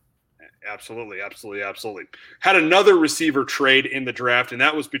 Absolutely. Had another receiver trade in the draft, and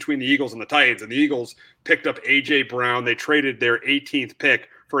that was between the Eagles and the Titans. And the Eagles picked up A.J. Brown. They traded their 18th pick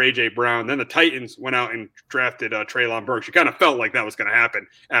for A.J. Brown. Then the Titans went out and drafted Treylon Burks. You kind of felt like that was going to happen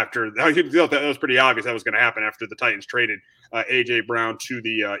after – that was pretty obvious that was going to happen after the Titans traded A.J. Brown to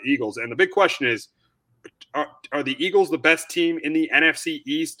the Eagles. And the big question is, are the Eagles the best team in the NFC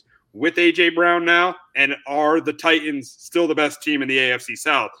East with A.J. Brown now? And are the Titans still the best team in the AFC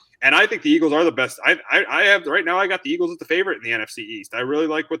South? And I think the Eagles are the best. I have right now, I got the Eagles as the favorite in the NFC East. I really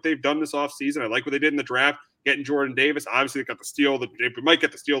like what they've done this offseason. I like what they did in the draft, getting Jordan Davis. Obviously, they might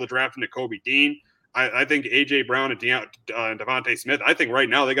get the steal of the draft into Kobe Dean. I think A.J. Brown and Devontae Smith, I think right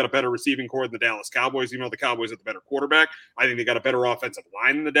now they got a better receiving core than the Dallas Cowboys. Even though the Cowboys have the better quarterback, I think they got a better offensive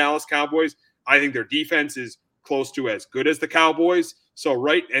line than the Dallas Cowboys. I think their defense is close to as good as the Cowboys. So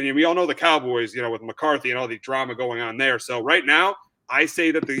and we all know the Cowboys, with McCarthy and all the drama going on there. So right now, I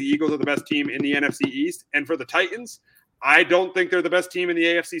say that the Eagles are the best team in the NFC East. And for the Titans, I don't think they're the best team in the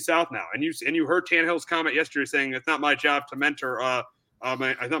AFC South now. And you heard Tannehill's comment yesterday saying it's not my job to mentor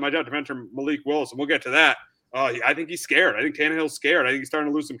it's not my job to mentor Malik Willis, and we'll get to that. I think he's scared. I think Tannehill's scared. I think he's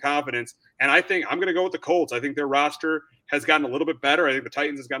starting to lose some confidence. And I think I'm going to go with the Colts. I think their roster has gotten a little bit better. I think the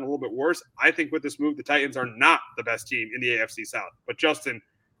Titans has gotten a little bit worse. I think with this move, the Titans are not the best team in the AFC South. But Justin,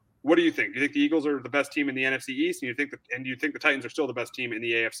 what do you think? Do you think the Eagles are the best team in the NFC East, and do you think the Titans are still the best team in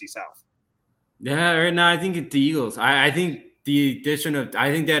the AFC South? Yeah, right now I think it's the Eagles. I think the addition of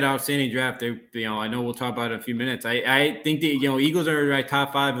that outstanding draft. I know we'll talk about it in a few minutes. I think the Eagles are right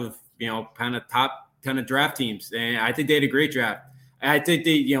top 5 of kind of top 10 of draft teams, and I think they had a great draft. I think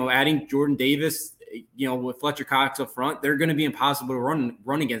they adding Jordan Davis, with Fletcher Cox up front, they're going to be impossible to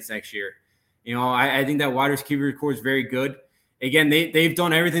run against next year. I think that wide receiver core is very good. Again, they've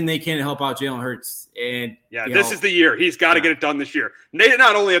done everything they can to help out Jalen Hurts, and this is the year he's got to get it done this year. They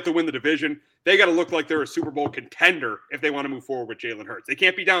not only have to win the division, they got to look like they're a Super Bowl contender if they want to move forward with Jalen Hurts. They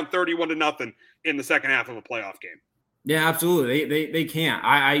can't be down 31-0 in the second half of a playoff game. Yeah, absolutely. They can't.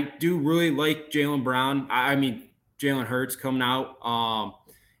 I do really like Jalen Brown. Jalen Hurts coming out.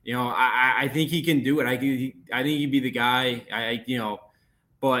 I think he can do it. I think he'd be the guy.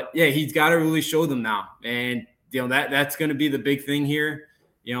 But yeah, he's got to really show them now. And that's going to be the big thing here.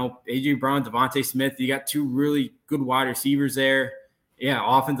 A.J. Brown, Devontae Smith. You got 2 really good wide receivers there. Yeah,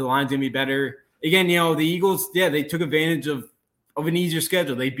 offensive line's going to be better. Again, the Eagles, they took advantage of an easier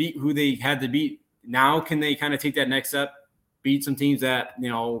schedule. They beat who they had to beat. Now can they kind of take that next step, beat some teams that,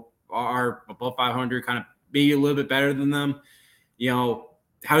 are above 500, kind of maybe a little bit better than them?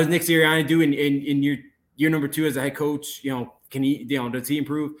 How does Nick Sirianni do in year number 2 as a head coach? Can he, does he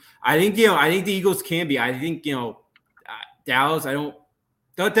improve? I think the Eagles can be. I think, Dallas,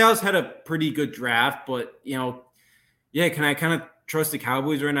 thought Dallas had a pretty good draft, but, can I kind of trust the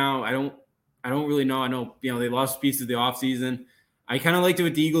Cowboys right now? I don't really know. I know, they lost pieces of the offseason. I kind of liked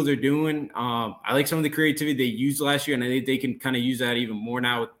what the Eagles are doing. I like some of the creativity they used last year, and I think they can kind of use that even more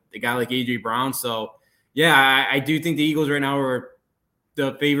now with a guy like A.J. Brown. So, yeah, I do think the Eagles right now are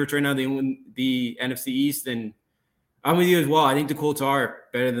the favorites right now. They win the NFC East, and I'm with you as well. I think the Colts are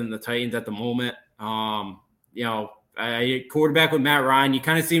better than the Titans at the moment. Quarterback with Matt Ryan, you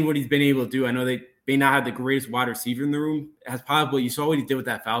kind of seen what he's been able to do. I know they may not have the greatest wide receiver in the room. You saw what he did with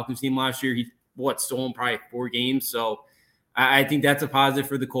that Falcons team last year. He stolen probably 4 games. So I think that's a positive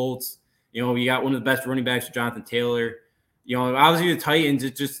for the Colts. You got one of the best running backs, Jonathan Taylor. Obviously the Titans,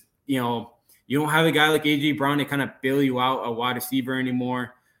 it's just, you don't have a guy like A.J. Brown to kind of bail you out a wide receiver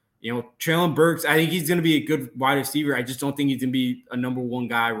anymore. Treylon Burks, I think he's going to be a good wide receiver. I just don't think he's going to be a number 1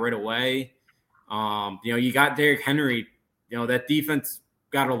 guy right away. You got Derrick Henry. That defense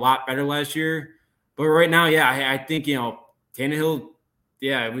got a lot better last year. But right now, I think, Tannehill,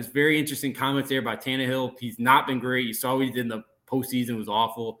 it was very interesting comments there about Tannehill. He's not been great. You saw what he did in the postseason was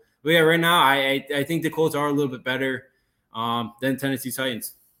awful. But, right now, I think the Colts are a little bit better than Tennessee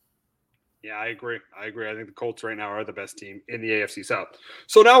Titans. Yeah, I agree. I think the Colts right now are the best team in the AFC South.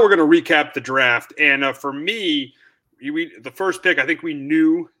 So now we're going to recap the draft. And for me, the first pick, I think we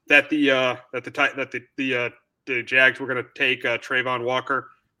knew that the Jags were going to take Trayvon Walker.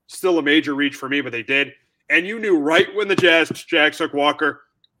 Still a major reach for me, but they did. And you knew right when the Jags took Walker,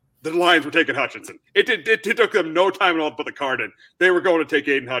 the Lions were taking Hutchinson. It took them no time at all to put the card in. They were going to take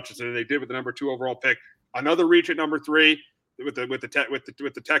Aiden Hutchinson, and they did with the number 2 overall pick. Another reach at number 3 with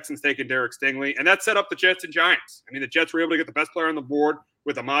the Texans taking Derek Stingley, and that set up the Jets and Giants. The Jets were able to get the best player on the board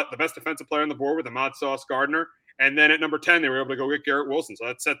with the best defensive player on the board with Ahmad Sauce Gardner. And then at number 10, they were able to go get Garrett Wilson. So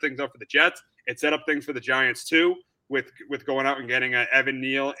that set things up for the Jets. It set up things for the Giants too, with going out and getting Evan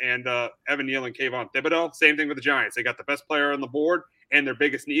Neal and Kayvon Thibodeau. Same thing with the Giants. They got the best player on the board and their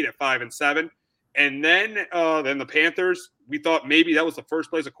biggest need at 5 and 7. And then the Panthers, we thought maybe that was the first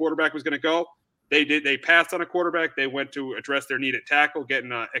place a quarterback was going to go. They passed on a quarterback. They went to address their need at tackle,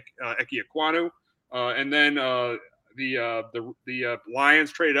 getting Eke Ekwonu. And then the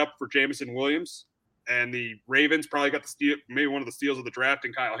Lions traded up for Jameson Williams. And the Ravens probably got maybe one of the steals of the draft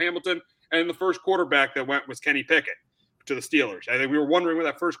in Kyle Hamilton. And the first quarterback that went was Kenny Pickett to the Steelers. I think we were wondering where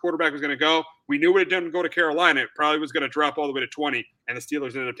that first quarterback was going to go. We knew it didn't go to Carolina. It probably was going to drop all the way to 20, and the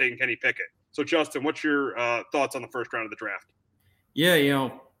Steelers ended up taking Kenny Pickett. So, Justin, what's your thoughts on the first round of the draft? Yeah,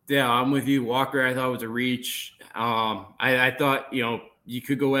 I'm with you. Walker, I thought was a reach. I thought, you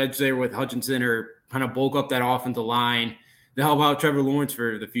could go edge there with Hutchinson or kind of bulk up that offensive line to help out Trevor Lawrence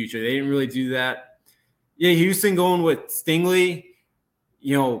for the future. They didn't really do that. Yeah, Houston going with Stingley,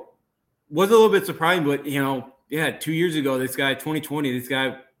 was a little bit surprising, but, 2 years ago, this guy, 2020, this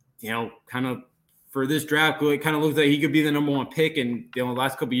guy, kind of for this draft, it kind of looks like he could be the number one pick. And, the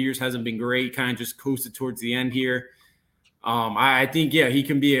last couple of years hasn't been great, kind of just coasted towards the end here. I think, he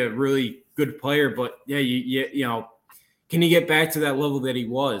can be a really good player, but, can he get back to that level that he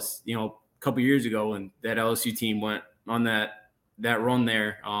was, a couple of years ago when that LSU team went on that run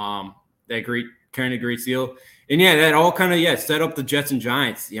there, that great seal. And that all kind of set up the Jets and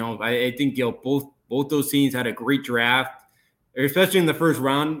Giants. I think both those teams had a great draft, especially in the first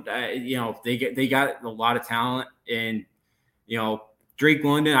round. They got a lot of talent, and Drake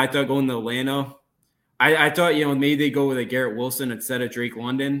London. I thought going to Atlanta. I thought maybe they go with a Garrett Wilson instead of Drake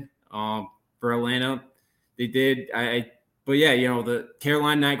London for Atlanta. They did. But the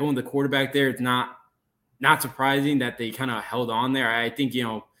Carolina not going the quarterback there. It's not surprising that they kind of held on there. I think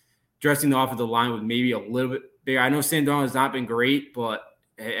dressing the offensive line was maybe a little bit bigger. I know Sam Darnold has not been great, but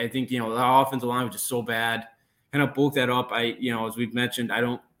I think, the offensive line was just so bad. Kind of bulk that up. As we've mentioned, I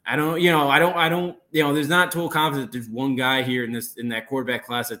don't, there's not total confidence that there's one guy here in that quarterback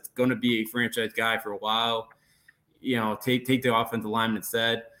class that's going to be a franchise guy for a while. Take the offensive lineman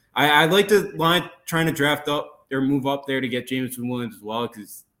instead. I like the line trying to draft up or move up there to get Jameson Williams as well,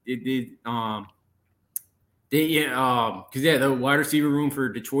 because the wide receiver room for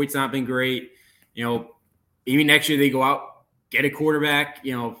Detroit's not been great. Maybe next year they go out, get a quarterback,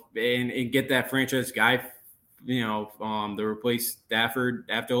 and get that franchise guy, to replace Stafford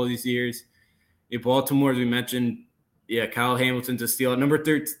after all these years. Baltimore, as we mentioned, Kyle Hamilton to steal at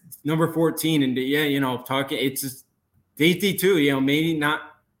number 14, and talking, it's just safety too. Maybe not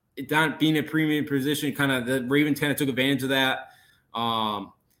being a premium position. Kind of the Ravens kind of took advantage of that. And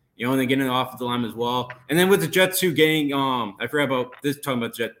then getting the offensive line as well. And then with the Jets too, getting I forgot about this, talking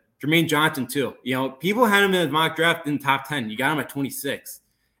about the Jets, Jermaine Johnson too. People had him in the mock draft in the top 10. You got him at 26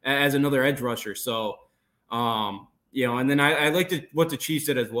 as another edge rusher. So, and then I liked what the Chiefs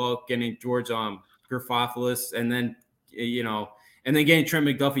did as well, getting George Garofalo, and then, and then getting Trent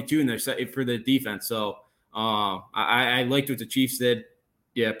McDuffie too in there for the defense. So I liked what the Chiefs did.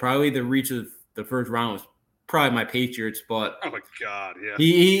 Yeah, probably the reach of the first round was probably my Patriots, but oh my God, yeah,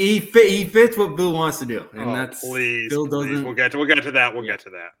 he fits what Bill wants to do, and that's Bill doesn't. We'll get to that. We'll get to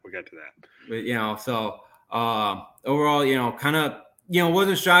that. But so overall, kind of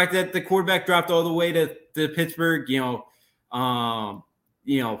wasn't shocked that the quarterback dropped all the way to Pittsburgh. Maybe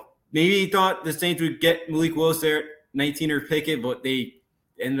he thought the Saints would get Malik Willis there at 19 or Pickett, but they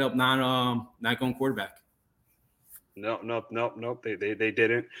ended up not going quarterback. Nope. They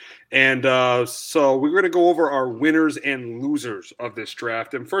didn't. And so we're going to go over our winners and losers of this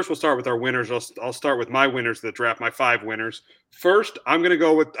draft. And first, we'll start with our winners. I'll start with my winners of the draft, my 5 winners. First, I'm going to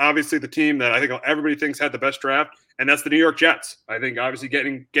go with obviously the team that I think everybody thinks had the best draft, and that's the New York Jets. I think obviously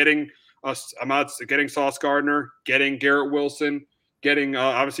getting Sauce Gardner, getting Garrett Wilson, getting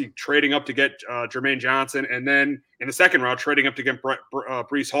obviously trading up to get Jermaine Johnson, and then in the second round trading up to get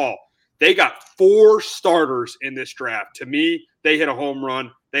Breece Hall. They got 4 starters in this draft. To me, they hit a home run.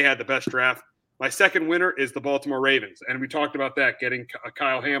 They had the best draft. My second winner is the Baltimore Ravens. And we talked about that, getting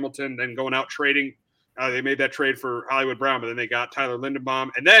Kyle Hamilton, then going out trading. They made that trade for Hollywood Brown, but then they got Tyler Linderbaum.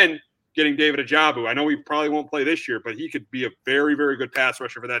 And then getting David Ajabu. I know he probably won't play this year, but he could be a very, very good pass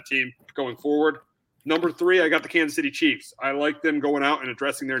rusher for that team going forward. Number 3, I got the Kansas City Chiefs. I like them going out and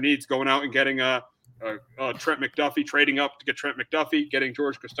addressing their needs, going out and getting Trent McDuffie, trading up to get Trent McDuffie, getting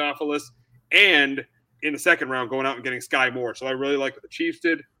George Christopoulos, and in the second round, going out and getting Sky Moore. So I really like what the Chiefs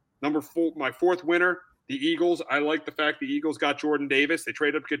did. Number 4, my 4th winner, the Eagles. I like the fact the Eagles got Jordan Davis. They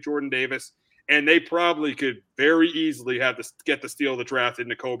traded up to get Jordan Davis, and they probably could very easily get the steal of the draft in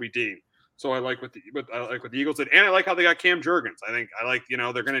Nakobe Dean. So I like what the Eagles did, and I like how they got Cam Jurgens. I like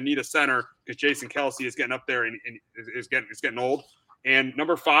they're going to need a center because Jason Kelce is getting up there and is getting old. And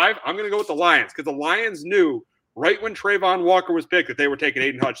number 5, I'm going to go with the Lions because the Lions knew right when Trayvon Walker was picked that they were taking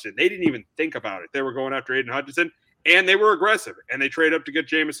Aiden Hutchinson. They didn't even think about it. They were going after Aiden Hutchinson, and they were aggressive, and they traded up to get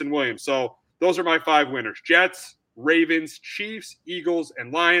Jameson Williams. So those are my 5 winners: Jets, Ravens, Chiefs, Eagles,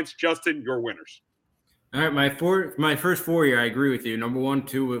 and Lions. Justin, your winners. All right, my first 4 here, I agree with you. Number 1,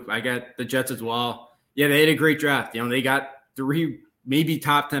 2, I got the Jets as well. Yeah, they had a great draft. They got 3 maybe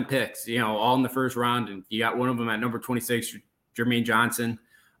top 10 picks, all in the first round, and you got one of them at number 26, Jermaine Johnson.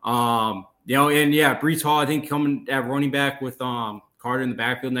 And Breece Hall, I think coming at running back with Carter in the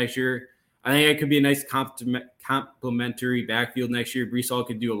backfield next year. I think it could be a nice complementary backfield next year. Breece Hall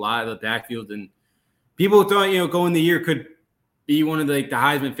could do a lot of the backfield, and people thought going the year could be one of the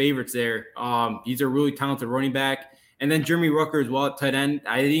Heisman favorites there. He's a really talented running back. And then Jeremy Rucker as well at tight end.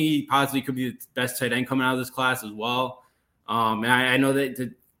 I think he possibly could be the best tight end coming out of this class as well. And I know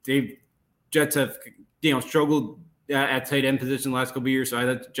that the Jets have struggled at tight end position the last couple of years, so I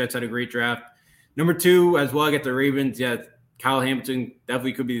thought the Jets had a great draft. Number 2 as well, I get the Ravens. Yeah, Kyle Hamilton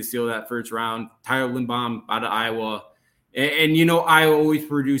definitely could be the steal of that first round. Tyler Linbaum out of Iowa. And Iowa always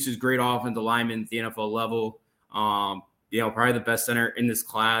produces great offensive linemen at the NFL level. Probably the best center in this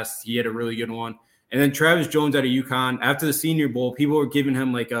class. He had a really good one. And then Travis Jones out of UConn. After the Senior Bowl, people were giving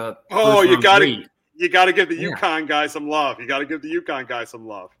him like a you got to give the UConn guy some love. You got to give the UConn guy some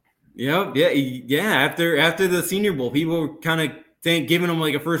love. Yeah. After the Senior Bowl, people were kind of giving him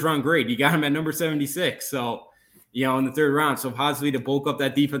like a first round grade. You got him at number 76. So, in the third round. So possibly to bulk up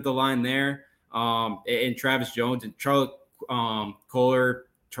that defensive line there. And Travis Jones and Charlie Kohler,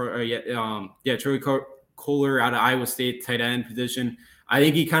 Charlie Kohler out of Iowa State tight end position. I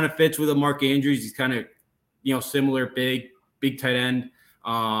think he kind of fits with a Mark Andrews. He's kind of, similar, big tight end.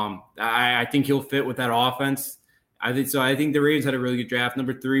 I think he'll fit with that offense. I think so. I think the Ravens had a really good draft.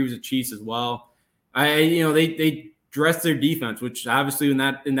 Number 3 was the Chiefs as well. They dressed their defense, which obviously in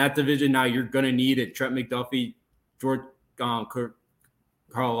that division now you're going to need it. Trent McDuffie, George Karl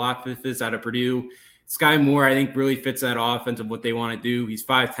Loftus out of Purdue. Sky Moore, I think, really fits that offense of what they want to do. He's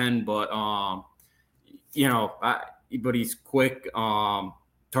 5'10", but but he's quick. It's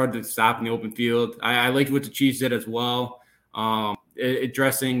hard to stop in the open field. I liked what the Chiefs did as well,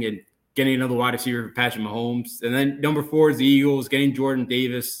 addressing and getting another wide receiver for Patrick Mahomes. And then number 4 is the Eagles, getting Jordan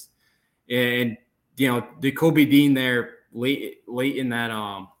Davis, and the Kobe Dean there late in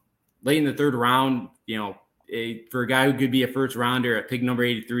the third round. For a guy who could be a first rounder at pick number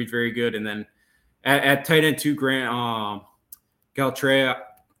 83 is very good. And then at tight end 2, Grant Caltrea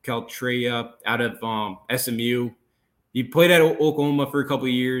out of SMU. He played at Oklahoma for a couple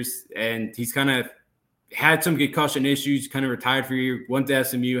of years, and he's kind of had some concussion issues, kind of retired for a year, went to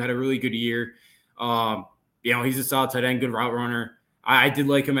SMU, had a really good year. He's a solid tight end, good route runner. I did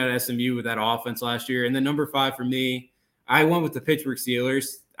like him at SMU with that offense last year. And then number 5 for me, I went with the Pittsburgh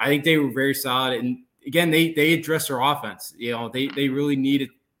Steelers. I think they were very solid. And again, they addressed their offense. They really needed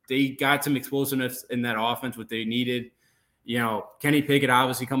 – they got some explosiveness in that offense, what they needed. Kenny Pickett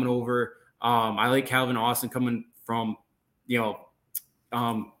obviously coming over. I like Calvin Austin coming from Memphis,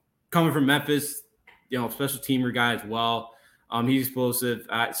 special teamer guy as well. He's explosive.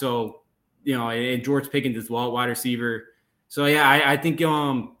 And George Pickens as well, wide receiver. So I think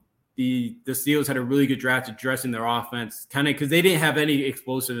the Steelers had a really good draft addressing their offense, kind of because they didn't have any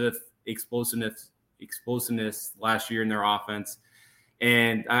explosiveness last year in their offense,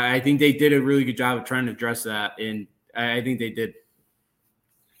 and I think they did a really good job of trying to address that, and I think they did.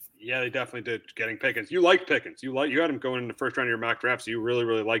 Yeah, they definitely did. Getting Pickens, you liked Pickens. You had him going in the first round of your mock draft, so you really,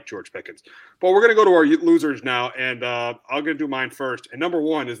 really like George Pickens. But we're going to go to our losers now, and I'm going to do mine first. And number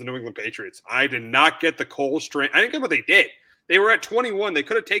 1 is the New England Patriots. I did not get the Cole Strange. I didn't get what they did. They were at 21. They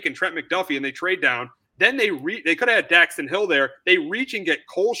could have taken Trent McDuffie, and they trade down. Then they could have had Daxton Hill there. They reach and get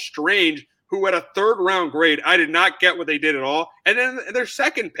Cole Strange, who had a third-round grade. I did not get what they did at all. And then their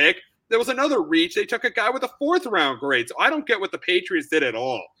second pick, there was another reach. They took a guy with a fourth-round grade. So I don't get what the Patriots did at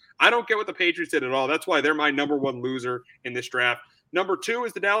all. That's why they're my number 1 loser in this draft. Number 2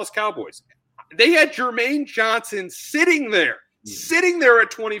 is the Dallas Cowboys. They had Jermaine Johnson sitting there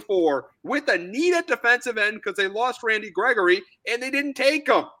at 24 with a need at defensive end because they lost Randy Gregory, and they didn't take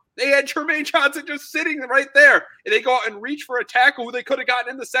him. They had Jermaine Johnson just sitting right there. And they go out and reach for a tackle who they could have gotten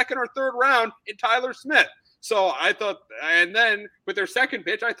in the second or third round in Tyler Smith. So I thought, and then with their second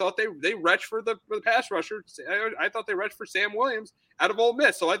pitch, I thought they reached for the pass rusher. I thought they reached for Sam Williams out of Ole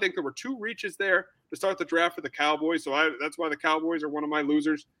Miss. So I think there were 2 reaches there to start the draft for the Cowboys. So that's why the Cowboys are one of my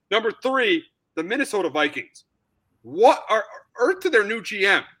losers. Number 3, the Minnesota Vikings. What are earth to their new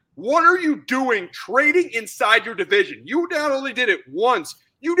GM? What are you doing trading inside your division? You not only did it once,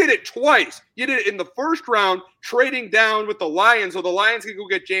 you did it twice. You did it in the first round, trading down with the Lions so the Lions can go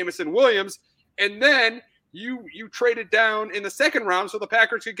get Jamison Williams. And then you traded down in the second round so the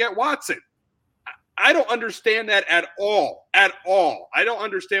Packers could get Watson. I don't understand that at all. I don't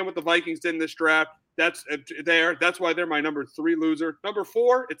understand what the Vikings did in this draft. That's why they're my number 3 loser. Number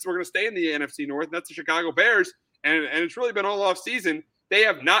 4, we're going to stay in the NFC North. That's the Chicago Bears, and it's really been all off season. They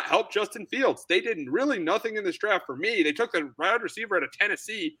have not helped Justin Fields. They did really nothing in this draft for me. They took the wide receiver out of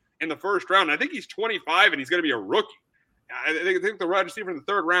Tennessee in the first round. I think he's 25 and he's going to be a rookie. I think the wide receiver in the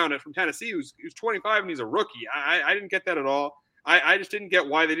third round from Tennessee, who's 25 and he's a rookie. I didn't get that at all. I just didn't get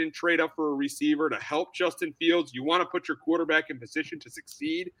why they didn't trade up for a receiver to help Justin Fields. You want to put your quarterback in position to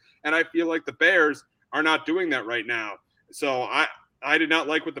succeed, and I feel like the Bears are not doing that right now. So I did not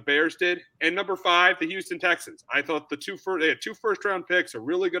like what the Bears did. And number 5, the Houston Texans. I thought they had 2 first-round picks, a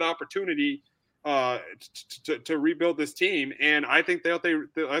really good opportunity to rebuild this team. And I think I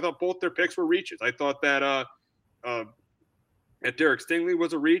thought both their picks were reaches. I thought that Derek Stingley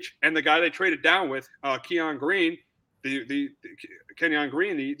was a reach, and the guy they traded down with, Kenyon Green, the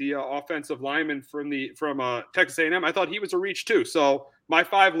offensive lineman from Texas A&M, I thought he was a reach too. So my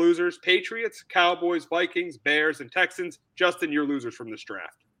 5 losers: Patriots, Cowboys, Vikings, Bears, and Texans. Justin, your losers from this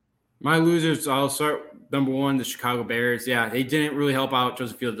draft. My losers, I'll start number 1, the Chicago Bears. Yeah, they didn't really help out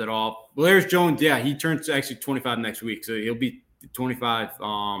Justin Fields at all. Blair Jones, yeah, he turns actually 25 next week, so he'll be 25.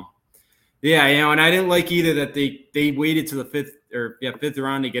 Yeah, and I didn't like either that they waited to the fifth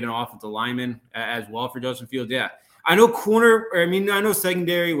round to get an offensive lineman as well for Justin Fields. Yeah, I know I know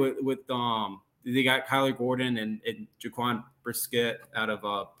secondary with they got Kyler Gordon and Jaquan Brisker out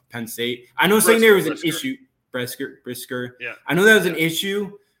of Penn State. I know secondary was an issue. Brisker. Yeah, I know that was an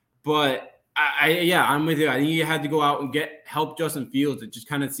issue, but I'm with you. I think you had to go out and help Justin Fields. It just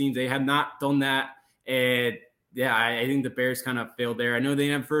kind of seems they have not done that, and yeah, I think the Bears kind of failed there. I know they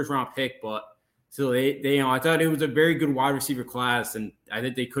didn't have a first-round pick, but still, they I thought it was a very good wide receiver class, and I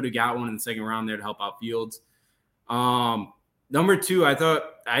think they could have got one in the second round there to help out Fields. Number 2, I thought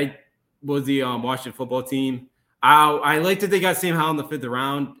was the Washington football team. I liked that they got Sam Howell in the 5th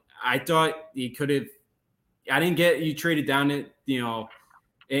round. I thought you could have – I didn't get – you traded down it,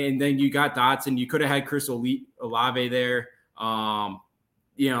 and then you got Dotson. You could have had Chris Olave there. I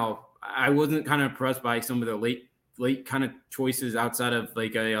wasn't kind of impressed by some of the late kind of choices outside of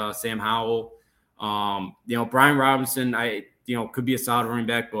like a Sam Howell. Brian Robinson, could be a solid running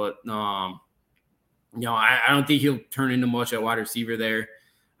back, but I don't think he'll turn into much at wide receiver there.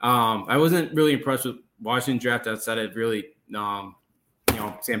 I wasn't really impressed with Washington draft outside of really,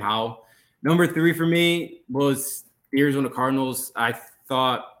 Sam Howell. Number 3 for me was the Arizona Cardinals. I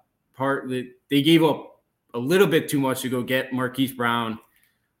thought they gave up a little bit too much to go get Marquise Brown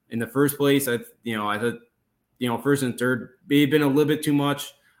in the first place. I thought, first and third may have been a little bit too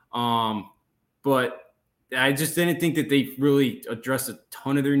much. But I just didn't think that they really addressed a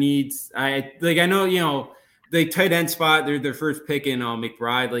ton of their needs. I know, the tight end spot, they're their first pick in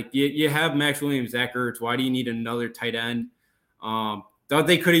McBride. Like you have Max Williams, Zach Ertz. Why do you need another tight end? Thought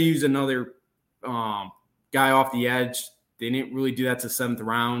they could have used another guy off the edge. They didn't really do that to 7th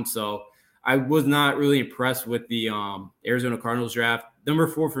round. So I was not really impressed with the Arizona Cardinals draft. Number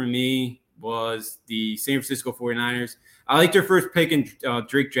 4 for me was the San Francisco 49ers. I like their first pick in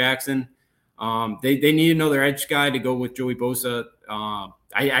Drake Jackson. They need another edge guy to go with Joey Bosa.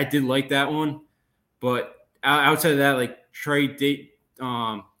 I did like that one. But outside of that, like Tryon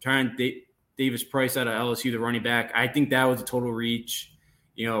Davis Price out of LSU, the running back, I think that was a total reach.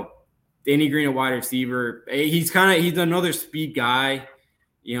 Danny Green, a wide receiver. He's another speed guy.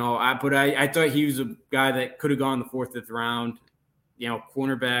 I thought he was a guy that could have gone the 4th, 5th round.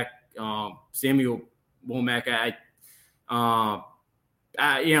 Cornerback, Samuel Womack.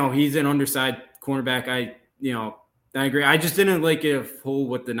 He's an undersized cornerback. I agree. I just didn't like it whole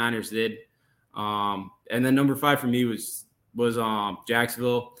what the Niners did. And then number 5 for me was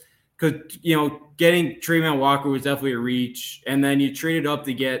Jacksonville, because getting Trayvon Walker was definitely a reach, and then you traded up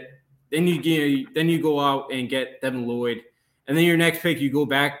to get. Then you go out and get Devin Lloyd. And then your next pick, you go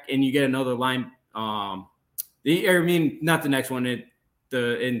back and you get another line. Not the next one.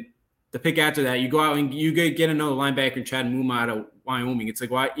 The pick after that, you go out and you get another linebacker in Chad Muma out of Wyoming. It's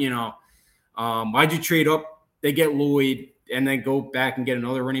like, why? Why'd you trade up? They get Lloyd and then go back and get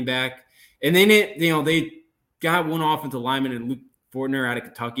another running back. And then they got one offensive lineman in Luke Fortner out of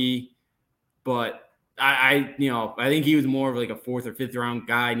Kentucky, but I think he was more of like a 4th or 5th round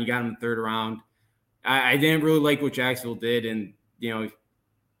guy, and you got him in the 3rd round. I didn't really like what Jacksonville did, and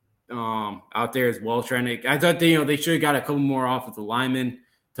out there as well. I thought they should have got a couple more offensive linemen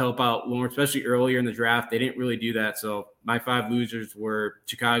to help out Lawrence, especially earlier in the draft. They didn't really do that. So my 5 losers were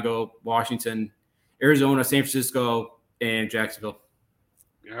Chicago, Washington, Arizona, San Francisco, and Jacksonville.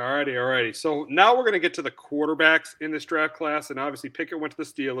 All righty. So now we're going to get to the quarterbacks in this draft class. And obviously Pickett went to the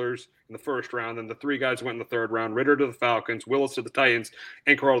Steelers in the 1st round. And the 3 guys went in the 3rd round: Ritter to the Falcons, Willis to the Titans,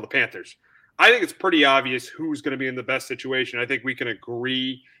 and Corral to the Panthers. I think it's pretty obvious who's going to be in the best situation. I think we can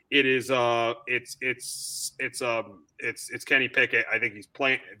agree it is it's Kenny Pickett. I think he's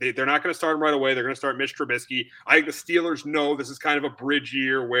playing. They're not going to start him right away. They're going to start Mitch Trubisky. I think the Steelers know this is kind of a bridge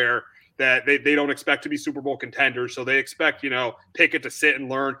year where that they don't expect to be Super Bowl contenders. So they expect, Pickett to sit and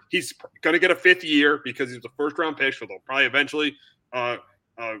learn. He's going to get a 5th year because he's a 1st-round pick, so they'll probably eventually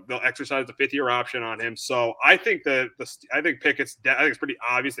they'll exercise the 5th-year option on him. So I think I think it's pretty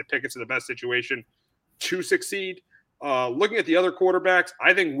obvious that Pickett's in the best situation to succeed. Looking at the other quarterbacks,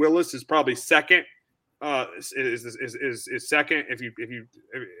 I think Willis is probably second. Is second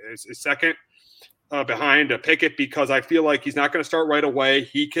is second behind Pickett, because I feel like he's not going to start right away.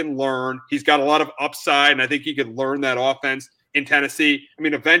 He can learn. He's got a lot of upside, and I think he can learn that offense in Tennessee. I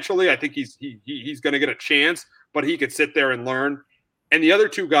mean, eventually, I think he's going to get a chance, but he could sit there and learn. And the other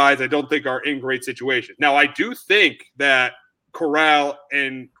two guys, I don't think are in great situations. Now, I do think that Corral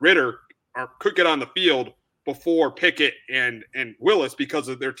and Ritter could get on the field before Pickett and Willis, because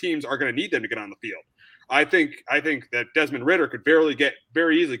of their teams are going to need them to get on the field. I think that Desmond Ritter could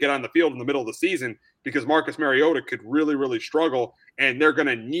very easily get on the field in the middle of the season, because Marcus Mariota could really, really struggle, and they're going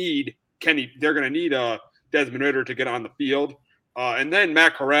to need Desmond Ritter to get on the field. And then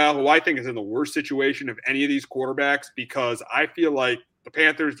Matt Corral, who I think is in the worst situation of any of these quarterbacks, because I feel like the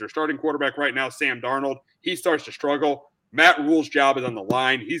Panthers, their starting quarterback right now, Sam Darnold, he starts to struggle. Matt Rule's job is on the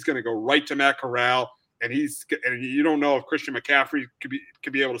line. He's going to go right to Matt Corral. And you don't know if Christian McCaffrey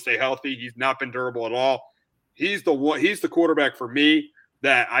could be able to stay healthy. He's not been durable at all. He's the quarterback for me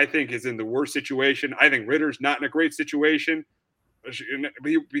that I think is in the worst situation. I think Ritter's not in a great situation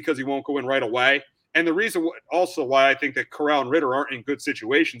because he won't go in right away. And the reason also why I think that Corral and Ritter aren't in good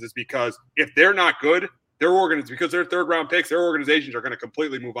situations is because if they're not good, because they're third-round picks, their organizations are going to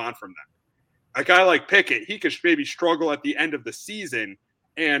completely move on from them. A guy like Pickett, he could maybe struggle at the end of the season,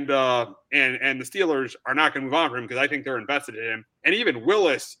 and the Steelers are not going to move on from him because I think they're invested in him. And even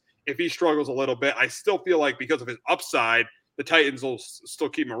Willis, if he struggles a little bit, I still feel like because of his upside, the Titans will still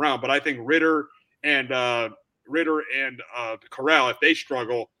keep him around. But I think Ritter and Corral, if they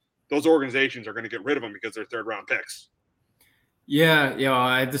struggle, those organizations are going to get rid of them because they're third-round picks. Yeah,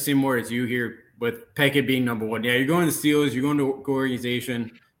 I have the same word as you here with Pickett being number one. Yeah, you're going to the Steelers, you're going to an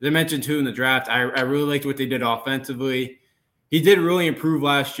organization. As I mentioned, too, in the draft, I really liked what they did offensively. He did really improve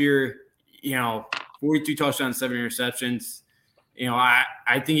last year, 42 touchdowns, 7 interceptions. I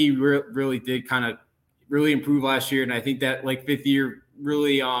think he really did kind of really improve last year, and I think that, like, fifth year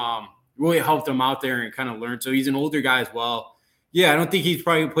really helped him out there and kind of learn. So he's an older guy as well. Yeah, I don't think he's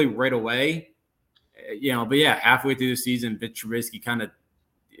probably going to play right away, but yeah, halfway through the season, Mitch Trubisky kind of,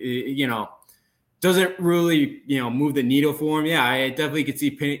 doesn't really, move the needle for him. Yeah, I definitely could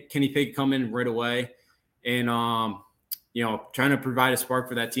see Kenny Pickett come in right away and, trying to provide a spark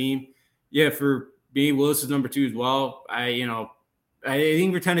for that team. Yeah, for me, Willis is number 2 as well. I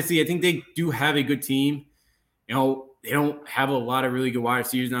think for Tennessee, I think they do have a good team. They don't have a lot of really good wide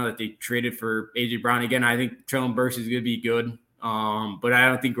receivers now that they traded for A.J. Brown. Again, I think Treylon Burks is going to be good. But I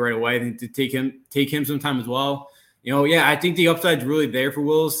don't think right away. I think to take him some time as well. I think the upside's really there for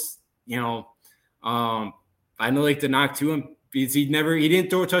Willis. I know like the knock to him because he didn't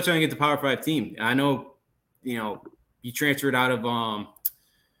throw a touchdown against the Power 5 team. I know, he transferred out of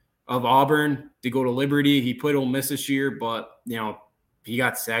Auburn to go to Liberty. He played Ole Miss this year, but he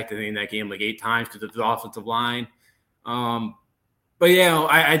got sacked in that game like 8 times because of the offensive line. But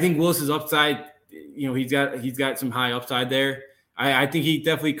I think Willis's upside, he's got some high upside there. I think he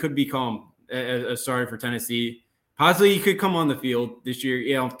definitely could become a starter for Tennessee. Possibly he could come on the field this year.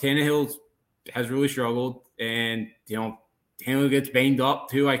 Tannehill has really struggled, and Tannehill gets banged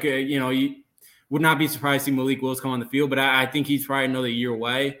up too. I could, you would not be surprised to see Malik Willis come on the field, but I think he's probably another year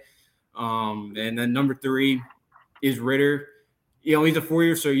away. And then number 3 is Ritter. He's a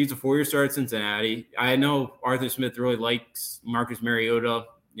 4-year starter. He's a 4-year starter at Cincinnati. I know Arthur Smith really likes Marcus Mariota.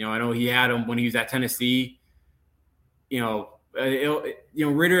 I know he had him when he was at Tennessee. Ritter,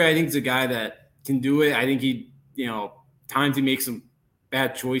 I think, is a guy that can do it. I think times he makes some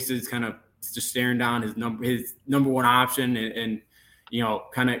bad choices, kind of just staring down his number 1 option and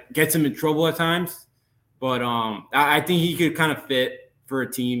kind of gets him in trouble at times. But I think he could kind of fit for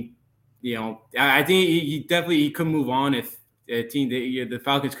a team. I think he could move on if a team, the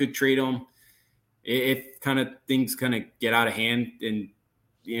Falcons could trade him if kind of things kind of get out of hand, and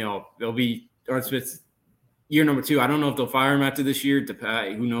they'll be Arthur Smith's year number 2. I don't know if they'll fire him after this year.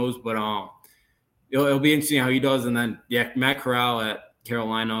 Who knows? But it'll be interesting how he does. And then Matt Corral at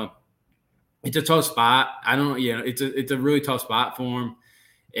Carolina. It's a tough spot. It's a really tough spot for him,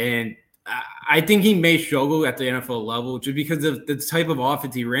 and I think he may struggle at the NFL level just because of the type of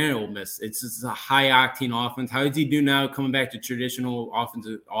offense he ran at Ole Miss. It's just a high octane offense. How does he do now coming back to traditional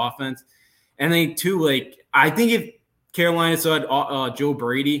offense? And then too, I think if Carolina saw Joe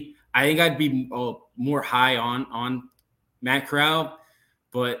Brady, I think I'd be more high on Matt Corral,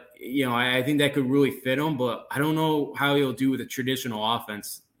 but I think that could really fit him. But I don't know how he'll do with a traditional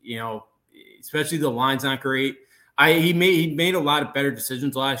offense. Especially the line's not great. He made a lot of better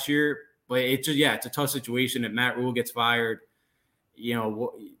decisions last year, but it's a tough situation. If Matt Rule gets fired,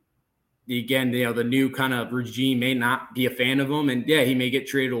 again, the new kind of regime may not be a fan of him, and he may get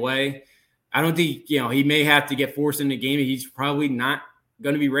traded away. I don't think, he may have to get forced into the game. He's probably not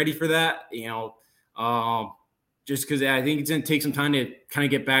going to be ready for that, just because I think it's going to take some time to kind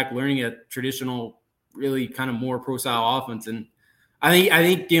of get back learning a traditional, really kind of more pro-style offense. And I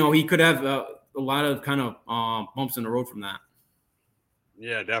think he could have a lot of kind of bumps in the road from that.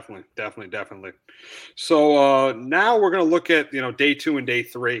 Yeah, definitely. So now we're going to look at, day 2 and day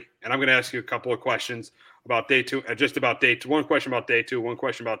 3, and I'm going to ask you a couple of questions about day 2, just about day 2. One question about day 2, one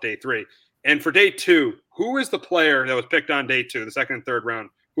question about day 3. And for day 2, who is the player that was picked on day 2, the second and third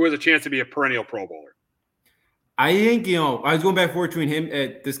round, who has a chance to be a perennial Pro Bowler? I think, I was going back and forth between him,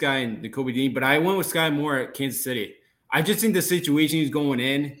 this guy, and Nakobe Dean, but I went with Sky Moore at Kansas City. I just think the situation he's going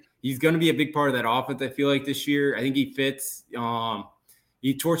in, he's going to be a big part of that offense, I feel like, this year. I think he fits.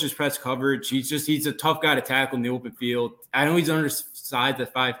 He torches press coverage. He's a tough guy to tackle in the open field. I know he's undersized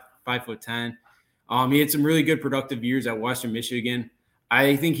at 5'10". He had some really good productive years at Western Michigan.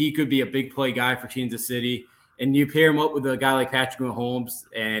 I think he could be a big play guy for Kansas City. And you pair him up with a guy like Patrick Mahomes,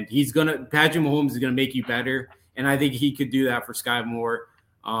 and Patrick Mahomes is gonna make you better. And I think he could do that for Sky Moore.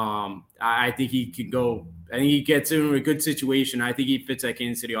 I think he could go. I think he gets in a good situation. I think he fits that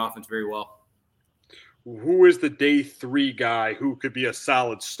Kansas City offense very well. Who is the day 3 guy who could be a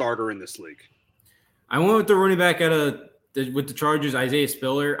solid starter in this league? I went with the running back with the Chargers, Isaiah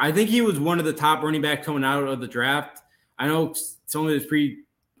Spiller. I think he was one of the top running backs coming out of the draft. I know some of his he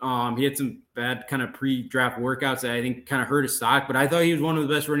had some bad kind of pre-draft workouts that I think kind of hurt his stock, but I thought he was one of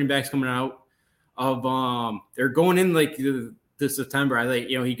the best running backs coming out of they're going in like this September. I think,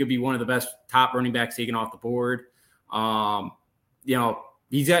 he could be one of the best top running backs taken off the board.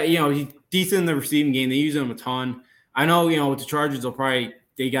 He's decent in the receiving game. They use him a ton. I know, with the Chargers,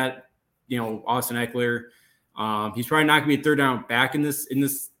 they got, Austin Eckler. He's probably not going to be a third down back in the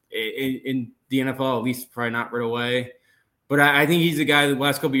NFL, at least probably not right away. But I think he's a guy the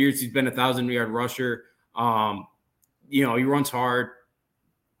last couple of years, he's been 1,000-yard rusher. He runs hard.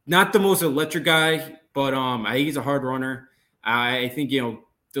 Not the most electric guy, but I think he's a hard runner. I think,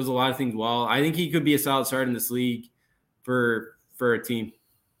 does a lot of things well. I think he could be a solid starter in this league for a team.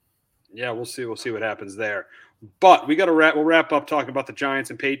 Yeah, we'll see. We'll see what happens there. But we'll wrap up talking about the Giants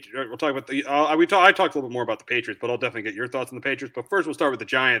and Patriots. We'll talk about I talked a little bit more about the Patriots, but I'll definitely get your thoughts on the Patriots. But first, we'll start with the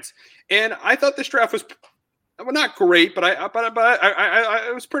Giants. And I thought this draft was not great, but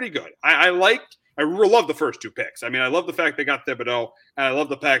it was pretty good. I love the first 2 picks. I mean, I love the fact they got Thibodeau, and I love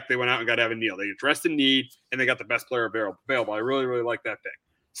the fact they went out and got Evan Neal. They addressed the need, and they got the best player available. I really, really like that pick.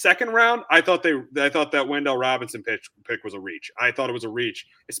 Second round, I thought that Wendell Robinson pick was a reach. I thought it was a reach,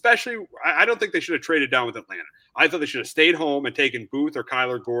 especially. I don't think they should have traded down with Atlanta. I thought they should have stayed home and taken Booth or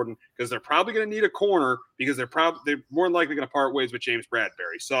Kyler Gordon, because they're probably going to need a corner, because they're more than likely going to part ways with James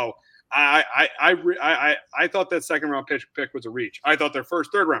Bradbury. So I thought that second round pick was a reach. I thought their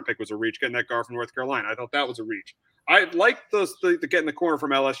third round pick was a reach, getting that guard from North Carolina. I thought that was a reach. I liked the getting the corner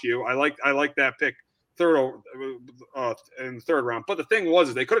from LSU. I like that pick. In the third round. But the thing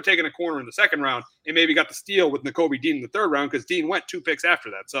was, they could have taken a corner in the second round and maybe got the steal with Nakobe Dean in the third round, because Dean went 2 picks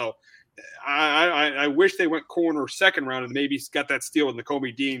after that. So I wish they went corner second round and maybe got that steal with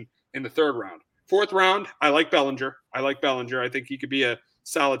Nakobe Dean in the third round. Fourth round, I like Bellinger. I think he could be a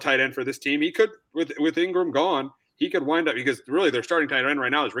solid tight end for this team. He could, with Ingram gone, he could wind up, because really their starting tight end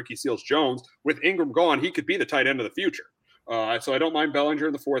right now is Ricky Seals-Jones. With Ingram gone, he could be the tight end of the future. So I don't mind Bellinger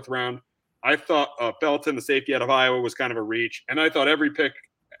in the fourth round. I thought Belton, the safety out of Iowa, was kind of a reach. And I thought every pick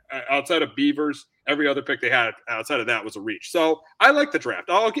outside of Beavers, every other pick they had outside of that was a reach. So I like the draft.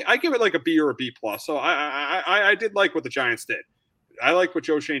 I give it like a B or a B+. So I did like what the Giants did. I like what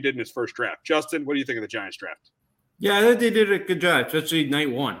Joe Schoen did in his first draft. Justin, what do you think of the Giants draft? Yeah, I think they did a good job, especially night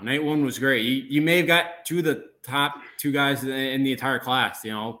one. Night one was great. You may have got 2 of the top 2 guys in the entire class,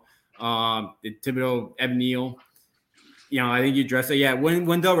 Thibodeau, Evan Neal. I think you addressed it. Yeah,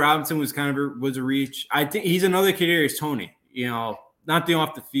 Wendell Robinson was was a reach. I think he's another Kadarius Toney. Not the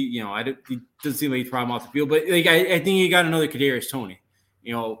off the field. He doesn't seem like he's a problem off the field, but I think he got another Kadarius Toney.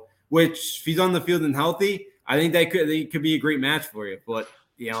 Which if he's on the field and healthy, I think they could be a great match for you. But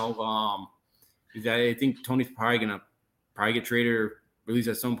I think Toney's probably gonna get traded or released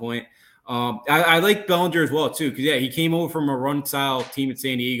at some point. I like Bellinger as well too, because he came over from a run style team at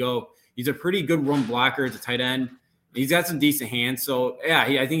San Diego. He's a pretty good run blocker as a tight end. He's got some decent hands. So,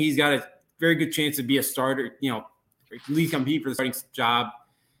 I think he's got a very good chance to be a starter, at least compete for the starting job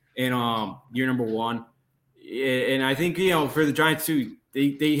in year number 1. And I think, for the Giants too,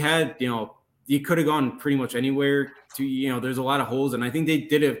 they had, you could have gone pretty much anywhere to, there's a lot of holes. And I think they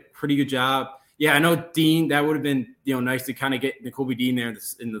did a pretty good job. Yeah, I know Dean. That would have been nice to kind of get Nakobe Dean there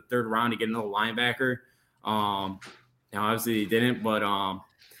in the third round to get another linebacker. Obviously they didn't, but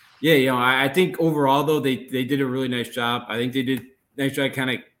I think overall though they did a really nice job. I think they did a nice job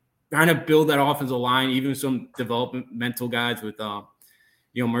kind of build that offensive line, even some developmental guys with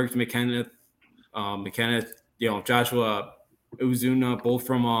Marcus McKenneth, Joshua Uzuna, both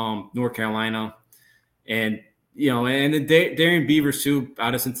from North Carolina, and the Darian Beavers too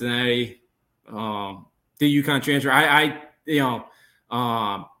out of Cincinnati. The UConn transfer. I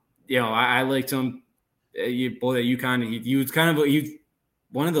liked him. Both at UConn. He was he's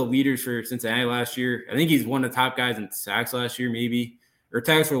one of the leaders for Cincinnati last year. I think he's one of the top guys in sacks last year, maybe, or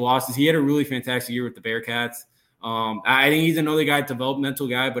tackles for losses. He had a really fantastic year with the Bearcats. I think he's another guy, developmental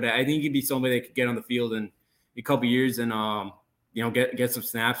guy, but I think he'd be somebody that could get on the field in a couple of years and get some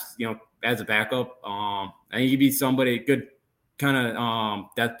snaps, as a backup. I think he'd be somebody good kind of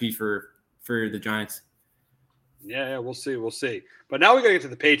depth piece for the Giants. Yeah, we'll see. But now we got to get to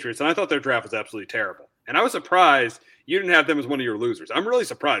the Patriots, and I thought their draft was absolutely terrible. And I was surprised you didn't have them as one of your losers. I'm really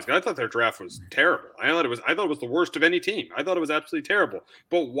surprised because I thought their draft was terrible. I thought it was the worst of any team. I thought it was absolutely terrible.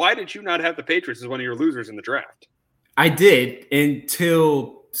 But why did you not have the Patriots as one of your losers in the draft? I did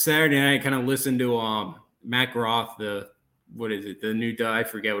until Saturday night. I kind of listened to Matt Groff, the new I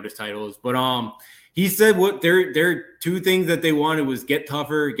forget what his title is, but he said what their two things that they wanted was get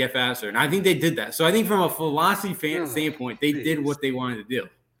tougher, get faster, and I think they did that. So I think from a philosophy standpoint, they did what they wanted to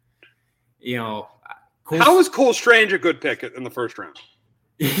do. How is Cole Strange a good pick in the first round?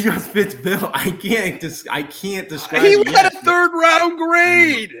 He just fits Bill. I can't describe. He had a third round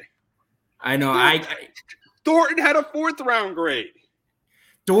grade. I know. Thornton had a fourth round grade.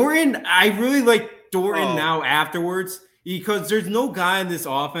 Doran, I really like Doran now afterwards because there's no guy in this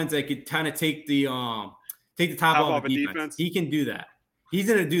offense that could kind of take the top off the defense. He can do that. He's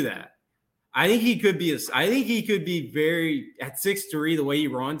going to do that. I think he could be very at 6'3", the way he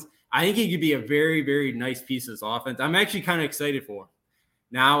runs. I think he could be a very, very nice piece of this offense. I'm actually kind of excited for him.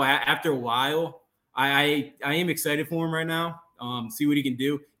 Now, after a while, I am excited for him right now. See what he can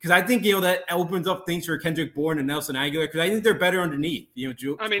do. Because I think, that opens up things for Kendrick Bourne and Nelson Aguilar because I think they're better underneath.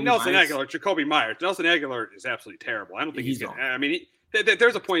 Nelson Aguilar, Jacoby Myers. Nelson Aguilar is absolutely terrible. I don't think he's going to –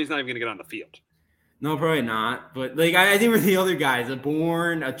 there's a point he's not even going to get on the field. No, probably not. But, I think with the other guys,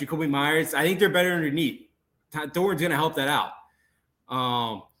 Bourne, Jacoby Myers, I think they're better underneath. Doran's going to help that out.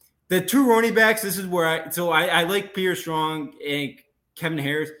 The two running backs, this is where I like Pierre Strong and Kevin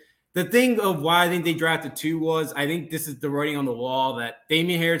Harris. The thing of why I think they drafted two was I think this is the writing on the wall that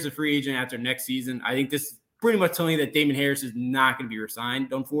Damian Harris is a free agent after next season. I think this is pretty much telling you that Damian Harris is not going to be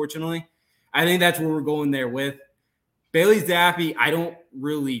resigned, unfortunately. I think that's where we're going there with. Bailey Zappi, didn't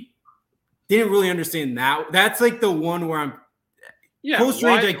really understand that. That's the one where I'm Cole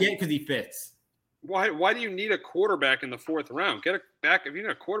Strange I get because he fits. Why do you need a quarterback in the fourth round? Get a back. If you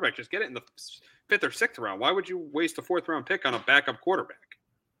need a quarterback, just get it in the fifth or sixth round. Why would you waste a fourth round pick on a backup quarterback?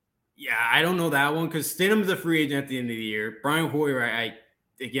 Yeah, I don't know that one because Stidham's a free agent at the end of the year. Brian Hoyer,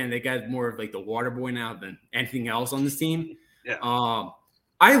 that guy's more of the water boy now than anything else on this team. Yeah.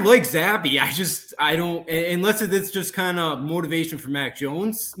 I like Zappi. I don't unless it's just kind of motivation for Mac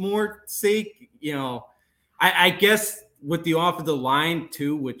Jones' more sake. I guess with the offensive line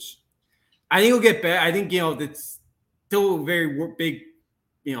too, which I think will get better. I think it's still very big.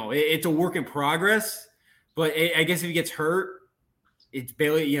 It's a work in progress. But I guess if he gets hurt. It's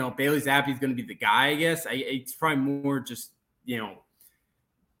Bailey, Bailey Zappi is going to be the guy, I guess. It's probably more just,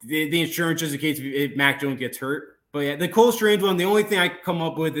 the insurance just in case if Mac Jones gets hurt. But yeah, the Cole Strange one, the only thing I can come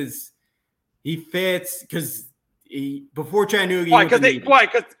up with is he fits because before Chattanooga. Why?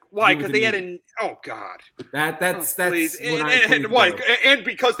 Because they had an – oh, God. That's and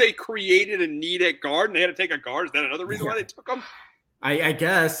because they created a need at guard and they had to take a guard. Is that another reason why they took him? I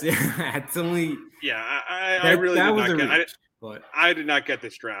guess. Yeah, it's only – yeah, I really did not get it. But I did not get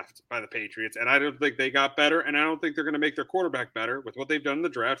this draft by the Patriots, and I don't think they got better, and I don't think they're going to make their quarterback better with what they've done in the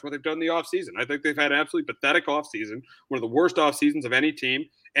draft, what they've done in the offseason. I think they've had an absolutely pathetic offseason, one of the worst offseasons of any team,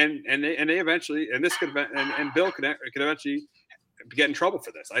 and they eventually, and this could and Bill could eventually get in trouble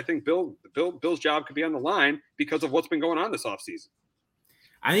for this. I think Bill's job could be on the line because of what's been going on this offseason.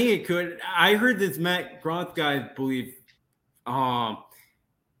 I think it could. I heard this Matt Groth guy believe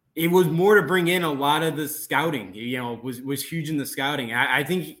it was more to bring in a lot of the scouting, was huge in the scouting. I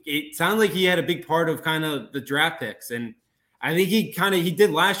think it sounded like he had a big part of kind of the draft picks. And I think he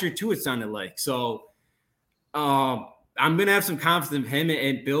did last year too, it sounded like. So I'm going to have some confidence in him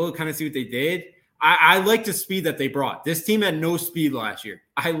and Bill kind of see what they did. I like the speed that they brought. This team had no speed last year.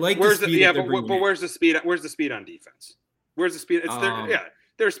 I like the speed. But where's the speed? Where's the speed on defense? Where's the speed? It's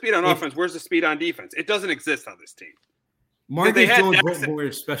There's speed on offense. Where's the speed on defense? It doesn't exist on this team. Marcus Jones won't go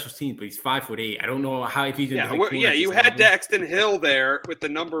to special teams, but he's 5'8". I don't know how if he's you had Daxton Hill there with the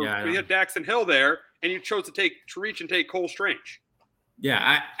number. Yeah, you had Daxton Hill there, and you chose to reach and take Cole Strange.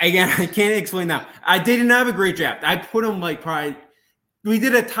 Yeah, I can't explain that. I didn't have a great draft. I put them like probably. We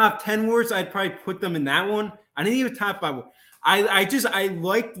did a top 10 worst. I'd probably put them in that one. I didn't even top 5. I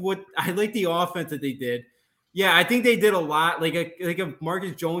liked the offense that they did. Yeah, I think they did a lot. Like a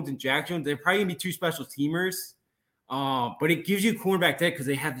Marcus Jones and Jack Jones, they're probably gonna be 2 special teamers. But it gives you cornerback depth because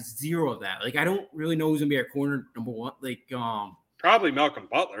they have 0 of that. Like I don't really know who's gonna be our corner number 1. Like probably Malcolm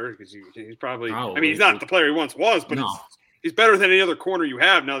Butler because he's probably. I mean, he's not the player he once was, but he's better than any other corner you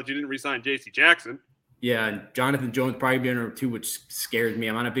have now that you didn't re-sign J.C. Jackson. Yeah, and Jonathan Jones probably be number 2, which scares me.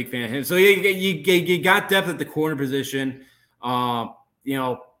 I'm not a big fan of him. So you got depth at the corner position. Offensive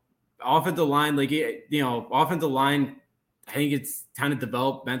line, offensive line. I think it's kind of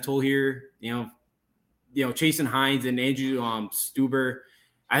developmental here. Chasen Hines and Andrew Stuber,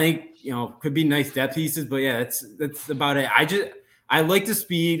 I think, could be nice depth pieces, but yeah, that's about it. I like the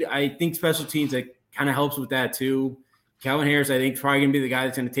speed. I think special teams, that kind of helps with that too. Calvin Harris, I think, is probably going to be the guy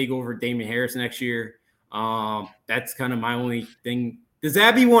that's going to take over Damian Harris next year. That's kind of my only thing. The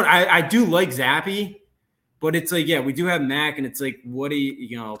Zappy one, I do like Zappy, but it's like, yeah, we do have Mac, and it's like, what do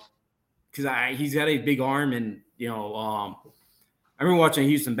you because he's got a big arm, and, I remember watching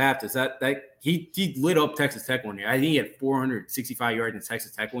Houston Baptist, that he lit up Texas Tech one year. I think he had 465 yards in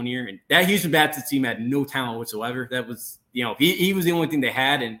Texas Tech one year, and that Houston Baptist team had no talent whatsoever. That was, he was the only thing they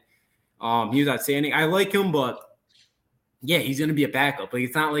had, and he was outstanding. I like him, but yeah, he's going to be a backup. Like,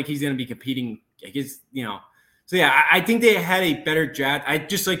 it's not like he's going to be competing. I guess, So yeah, I think they had a better draft. I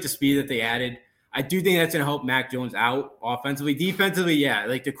just like the speed that they added. I do think that's going to help Mac Jones out offensively. Defensively, yeah,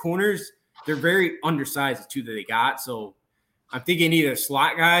 like the corners, they're very undersized, the 2 that they got. So I'm thinking either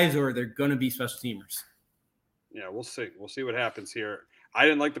slot guys or they're going to be special teamers. Yeah, we'll see. We'll see what happens here. I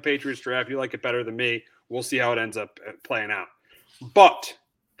didn't like the Patriots draft. You like it better than me. We'll see how it ends up playing out. But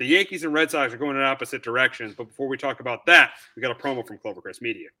the Yankees and Red Sox are going in opposite directions. But before we talk about that, we got a promo from Clovercrest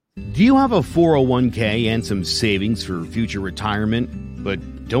Media. Do you have a 401k and some savings for future retirement, but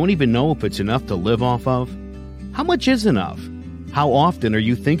don't even know if it's enough to live off of? How much is enough? How often are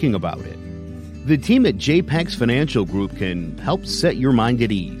you thinking about it? The team at JPEX Financial Group can help set your mind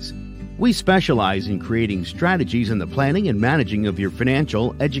at ease. We specialize in creating strategies in the planning and managing of your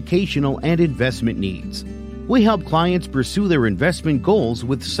financial, educational, and investment needs. We help clients pursue their investment goals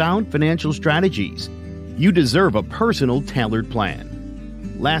with sound financial strategies. You deserve a personal, tailored plan.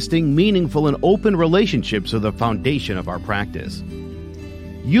 Lasting, meaningful, and open relationships are the foundation of our practice.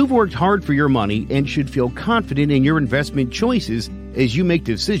 You've worked hard for your money and should feel confident in your investment choices as you make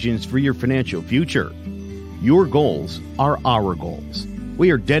decisions for your financial future. Your goals are our goals. We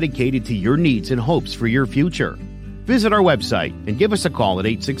are dedicated to your needs and hopes for your future. Visit our website and give us a call at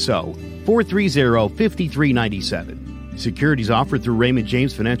 860-430-5397. Securities offered through Raymond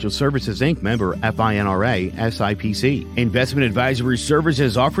James Financial Services, Inc., member FINRA, SIPC. Investment advisory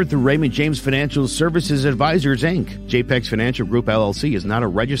services offered through Raymond James Financial Services Advisors, Inc. JPEX Financial Group, LLC is not a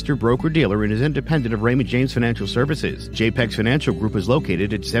registered broker-dealer and is independent of Raymond James Financial Services. JPEX Financial Group is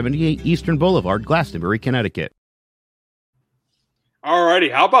located at 78 Eastern Boulevard, Glastonbury, Connecticut. All righty.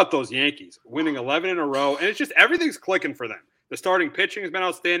 How about those Yankees winning 11 in a row? And it's just everything's clicking for them. The starting pitching has been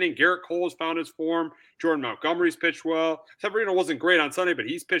outstanding. Garrett Cole has found his form. Jordan Montgomery's pitched well. Severino wasn't great on Sunday, but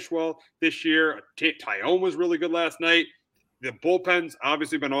he's pitched well this year. Tyone was really good last night. The bullpen's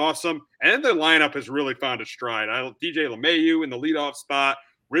obviously been awesome. And the lineup has really found its stride. DJ LeMahieu in the leadoff spot.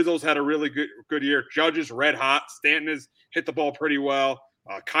 Rizzo's had a really good year. Judge is red hot. Stanton has hit the ball pretty well.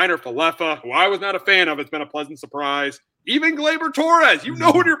 Kiner Falefa, who I was not a fan of, it's been a pleasant surprise. Even Gleyber Torres, you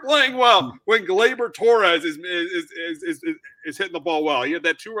know when you're playing well when Gleyber Torres is hitting the ball well. He had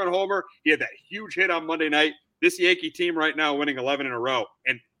that 2-run homer. He had that huge hit on Monday night. This Yankee team right now winning 11 in a row,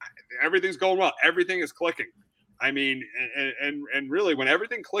 and everything's going well. Everything is clicking. I mean, and really, when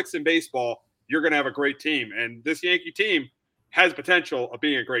everything clicks in baseball, you're going to have a great team. And this Yankee team has potential of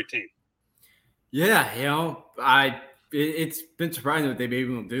being a great team. Yeah, it's been surprising what they've been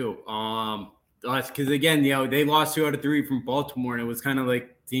able to do. Because again, they lost 2 out of 3 from Baltimore, and it was kind of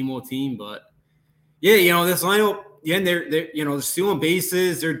like team. But yeah, this lineup, they're stealing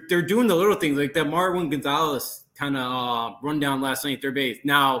bases. They're doing the little things like that. Marwin Gonzalez kind of run down last night at third base.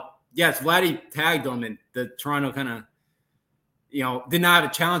 Now, yes, Vladdy tagged them, and the Toronto kind of did not have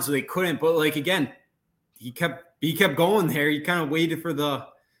a challenge, so they couldn't. But like again, he kept going there. He kind of waited for the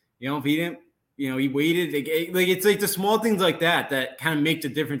if he didn't. He waited. Like it's like the small things like that kind of make the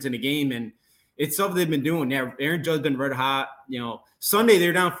difference in the game. And it's stuff they've been doing. Yeah, Aaron Judge's been red hot. Sunday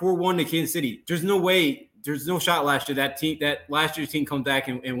they're down 4-1 to Kansas City. There's no shot last year that last year's team comes back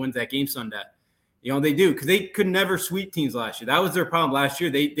and wins that game Sunday. They do, because they could never sweep teams last year. That was their problem last year.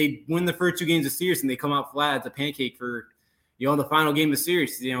 They win the first 2 games of the series and they come out flat as a pancake for the final game of the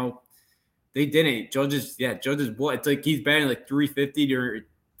series. They didn't. Judge's what? It's like he's batting like 350 during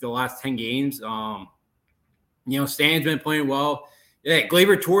the last 10 games. Stan's been playing well. Yeah,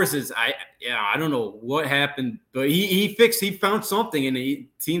 Gleyber Torres is I don't know what happened, but he found something, and it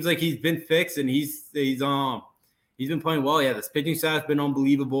seems like he's been fixed, and he's been playing well. Yeah, this pitching side has been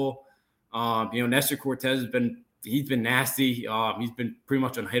unbelievable. Nestor Cortez he's been nasty. He's been pretty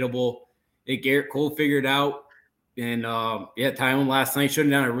much unhittable. Garrett Cole figured out. And Taijuan last night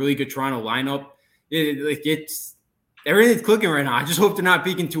shutting down a really good Toronto lineup. It's everything's clicking right now. I just hope they're not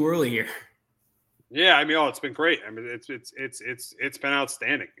peaking too early here. Yeah, I mean, it's been great. I mean, it's been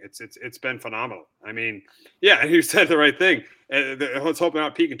outstanding. It's been phenomenal. I mean, yeah, you said the right thing. Let's hope they're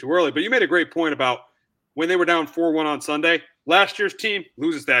not peaking too early. But you made a great point about when they were down 4-1 on Sunday. Last year's team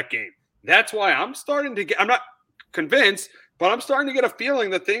loses that game. That's why I'm not convinced, but I'm starting to get a feeling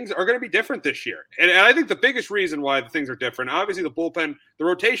that things are going to be different this year. And I think the biggest reason why the things are different, obviously the bullpen, the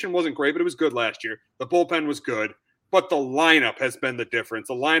rotation wasn't great, but it was good last year. The bullpen was good, but the lineup has been the difference.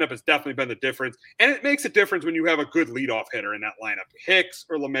 The lineup has definitely been the difference. And it makes a difference when you have a good leadoff hitter in that lineup. Hicks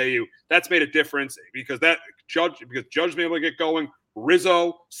or LeMahieu, that's made a difference because Judge's been able to get going.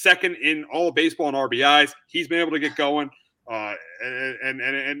 Rizzo, second in all of baseball in RBIs. He's been able to get going. And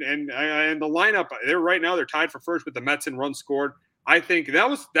the lineup, they're tied for first with the Mets in runs scored. I think that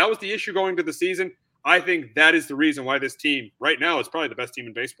was the issue going to the season. I think that is the reason why this team right now is probably the best team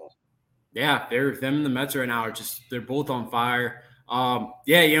in baseball. Yeah, them and the Mets right now they're both on fire.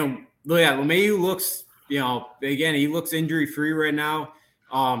 LeMahieu looks, again, he looks injury free right now.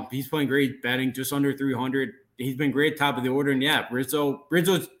 He's playing great, batting just under 300. He's been great top of the order, and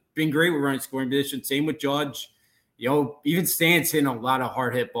Rizzo's been great with running scoring position. Same with Judge. Even Stan's hitting a lot of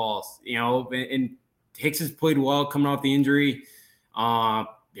hard hit balls, and Hicks has played well coming off the injury.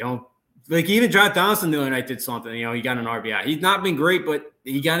 Like even John Donaldson the other night did something, he got an RBI. He's not been great, but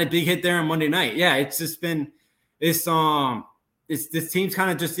he got a big hit there on Monday night. Yeah, it's just been this team's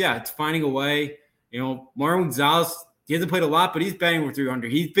kind of just, it's finding a way. Marwin Gonzalez, he hasn't played a lot, but he's batting over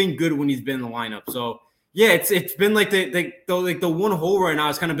 300. He's been good when he's been in the lineup. So yeah, it's been like the one hole right now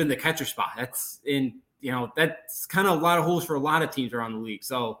has kind of been the catcher spot. That's kind of a lot of holes for a lot of teams around the league.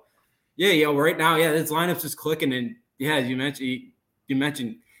 So, right now, this lineup's just clicking. And, as you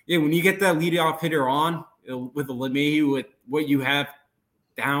mentioned, when you get that leadoff hitter on with the LeMahieu, with what you have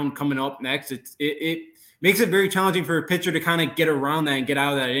down coming up next, it makes it very challenging for a pitcher to kind of get around that and get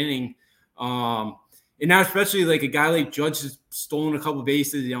out of that inning. And now especially like a guy like Judge has stolen a couple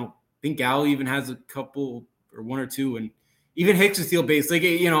bases. I think Gallo even has a couple or one or two. And even Hicks has steal base. Like,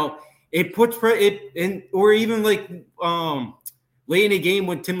 it puts it in, or even like late in a game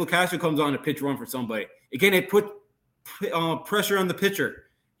when Tim LaCastro comes on to pitch run for somebody. Again, it put pressure on the pitcher.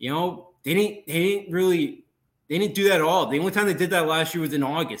 They didn't do that at all. The only time they did that last year was in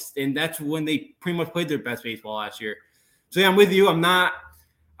August, and that's when they pretty much played their best baseball last year. So I'm with you.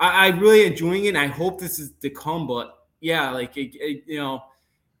 I'm really enjoying it. And I hope this is to come, but it's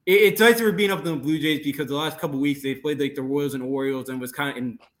nice for being up in the Blue Jays because the last couple of weeks they played like the Royals and Orioles and was kind of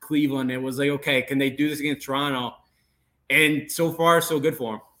in Cleveland. It was like, okay, can they do this against Toronto? And so far, so good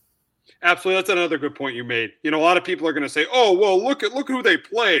for them. Absolutely. That's another good point you made. A lot of people are going to say, oh, well, look who they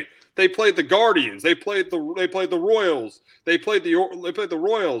played. They played the Guardians. They played the Royals. They played the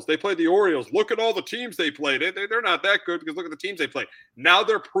Royals. They played the Orioles. Look at all the teams they played. They're not that good because look at the teams they played. Now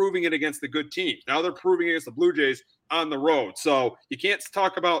they're proving it against the good teams. Now they're proving it against the Blue Jays on the road. So you can't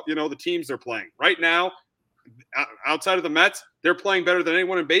talk about, the teams they're playing. Right now, outside of the Mets, they're playing better than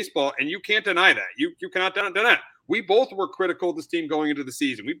anyone in baseball, and you can't deny that. You cannot deny that. We both were critical of this team going into the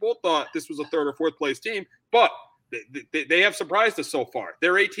season. We both thought this was a third or fourth place team, but they have surprised us so far.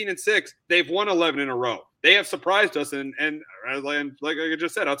 They're 18-6. They've won 11 in a row. They have surprised us, and like I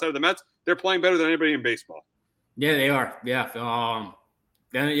just said, outside of the Mets, they're playing better than anybody in baseball. Yeah, they are. Yeah.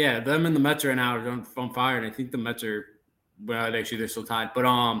 Them and the Mets right now are on fire, and I think the Mets are – well, actually, they're still tied. But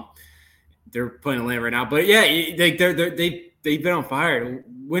they're playing Atlanta right now. But, they've been on fire.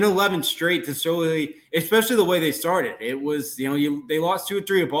 Win 11 straight to show, especially the way they started. It was, they lost 2 or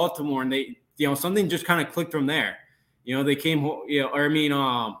 3 at Baltimore, and they, something just kind of clicked from there. They came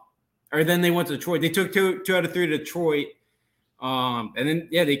home, or then they went to Detroit. They took 2 out of 3 to Detroit. And then,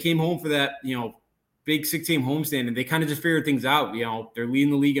 they came home for that, big 6-team homestand, and they kind of just figured things out. They're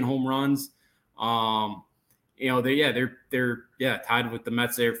leading the league in home runs. they're tied with the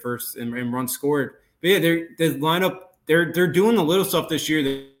Mets there first in runs scored. But yeah, the lineup, they're doing the little stuff this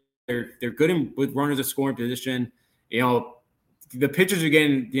year. They're good with runners at scoring position. The pitchers are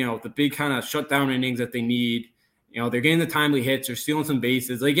getting, the big kind of shutdown innings that they need. They're getting the timely hits. They're stealing some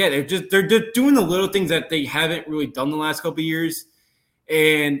bases. Like, yeah, they're just doing the little things that they haven't really done the last couple of years.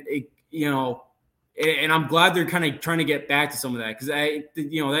 And, and I'm glad they're kind of trying to get back to some of that because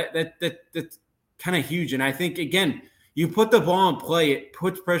that's kind of huge. And I think, again, you put the ball in play, it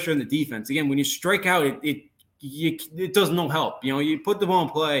puts pressure on the defense. Again, when you strike out, it does no help. You put the ball in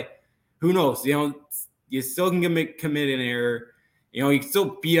play, who knows? You still can commit an error. You can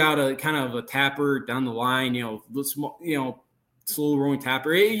still beat out a kind of a tapper down the line, slow rolling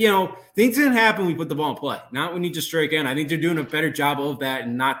tapper. Things didn't happen when we put the ball in play, not when you just strike in. I think they're doing a better job of that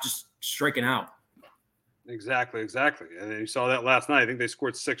and not just striking out. Exactly. And you saw that last night. I think they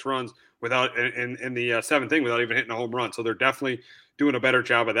scored 6 runs without in the 7th inning without even hitting a home run. So they're definitely doing a better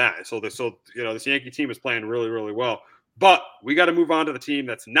job of that. So this Yankee team is playing really, really well. But we got to move on to the team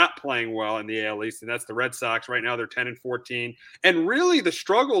that's not playing well in the AL East, and that's the Red Sox. Right now, they're 10-14, and really the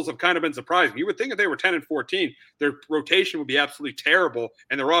struggles have kind of been surprising. You would think if they were 10-14, their rotation would be absolutely terrible,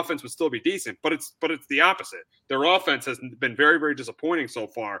 and their offense would still be decent. But it's the opposite. Their offense has been very, very disappointing so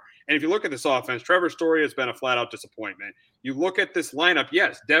far. And if you look at this offense, Trevor Story has been a flat-out disappointment. You look at this lineup,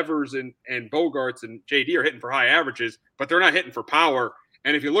 yes, Devers and Bogarts and JD are hitting for high averages, but they're not hitting for power.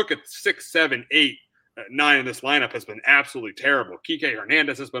 And if you look at 6, 7, 8, 9 in this lineup has been absolutely terrible. Kike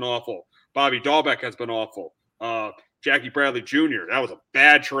Hernandez has been awful. Bobby Dahlbeck has been awful. Jackie Bradley Jr., that was a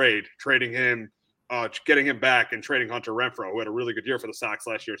bad trade, trading him, getting him back and trading Hunter Renfroe, who had a really good year for the Sox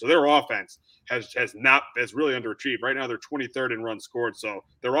last year. So their offense has really underachieved. Right now they're 23rd in runs scored. So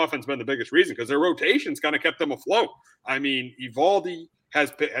their offense has been the biggest reason because their rotations kind of kept them afloat. I mean, Eovaldi has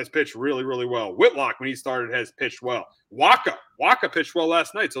pitched really, really well. Whitlock, when he started, has pitched well. Waka pitched well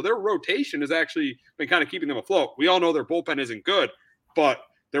last night. So their rotation has actually been kind of keeping them afloat. We all know their bullpen isn't good, but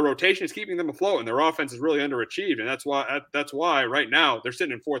their rotation is keeping them afloat, and their offense is really underachieved. And that's why right now they're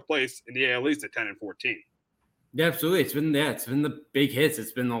sitting in 4th place in the AL East at 10-14. Yeah, absolutely. It's been the big hits.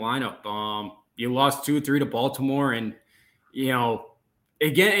 It's been the lineup. You lost 2 or 3 to Baltimore, and in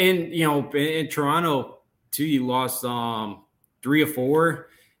Toronto too, you lost 3 or 4,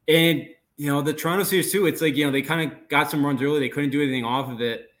 and the Toronto series too. It's like they kind of got some runs early. They couldn't do anything off of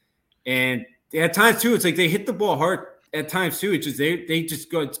it, and at times too, it's like they hit the ball hard. At times too, it's just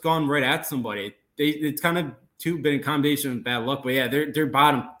it's gone right at somebody. It's kind of been a combination of bad luck. But yeah, their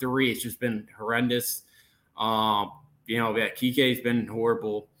bottom 3. It's just been horrendous. Kike's been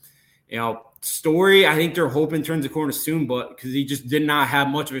horrible. Story, I think they're hoping turns the corner soon, but because he just did not have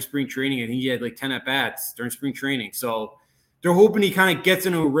much of a spring training, and he had like 10 at bats during spring training, so. They're hoping he kind of gets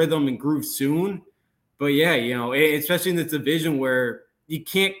into a rhythm and groove soon. But yeah, especially in this division where you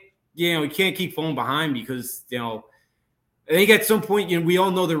can't keep falling behind because, I think at some point, we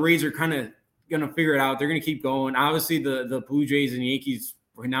all know the Rays are kind of going to figure it out. They're going to keep going. Obviously, the Blue Jays and Yankees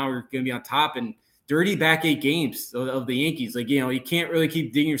right now are going to be on top, and they're already back 8 games of the Yankees. Like, you can't really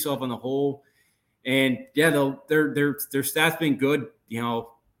keep digging yourself on the hole. And yeah, their stats been good.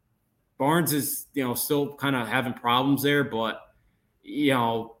 Barnes is, still kind of having problems there, but,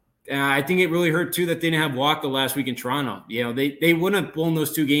 I think it really hurt too that they didn't have Walker last week in Toronto. They wouldn't have blown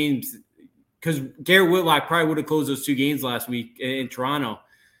those 2 games because Garrett Whitlock probably would have closed those 2 games last week in Toronto.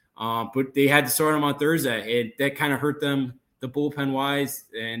 But they had to start him on Thursday. That kind of hurt them, the bullpen wise.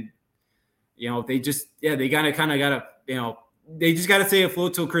 And, they just got to stay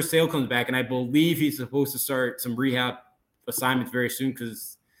afloat till Chris Sale comes back. And I believe he's supposed to start some rehab assignments very soon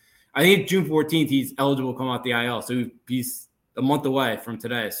because I think June 14th, he's eligible to come out the IL. So he's a month away from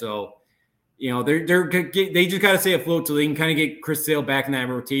today. So, they just got to stay afloat till they can kind of get Chris Sale back in that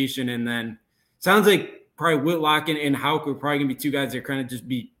rotation. And then sounds like probably Whitlock and Houck are probably going to be 2 guys that are kind of just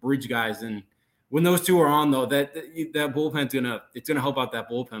be bridge guys. And when those 2 are on, though, that bullpen's going to help out that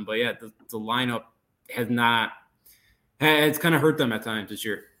bullpen. But yeah, the lineup it's kind of hurt them at times this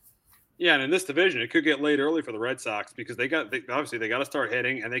year. Yeah, and in this division, it could get late early for the Red Sox because they got to start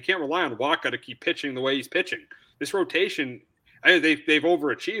hitting, and they can't rely on Waka to keep pitching the way he's pitching. This rotation, they've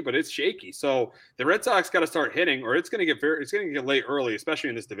overachieved, but it's shaky. So the Red Sox got to start hitting, or it's going to get late early, especially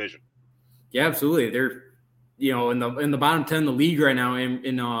in this division. Yeah, absolutely. They're in the bottom 10 of the league right now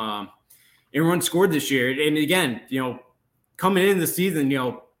in runs scored this year. And again, coming into the season,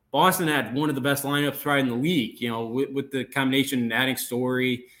 Boston had one of the best lineups right in the league. With the combination adding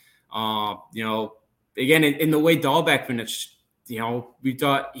Story. Again, in the way Dahlbeck finished, we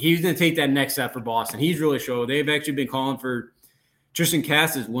thought he was going to take that next step for Boston. He's really showed. They've actually been calling for Tristan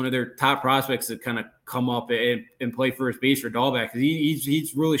Cass is one of their top prospects to kind of come up and play first base for Dahlbeck, because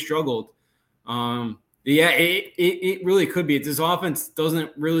he's really struggled. It really could be. If this offense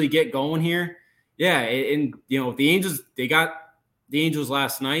doesn't really get going here, and the Angels, they got the Angels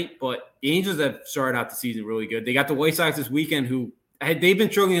last night, but the Angels have started out the season really good. They got the White Sox this weekend, they've been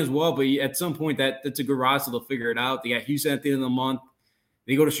struggling as well, but at some point that's a good roster. They'll figure it out. They got Houston at the end of the month.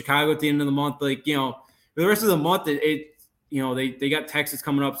 They go to Chicago at the end of the month. For the rest of the month, they got Texas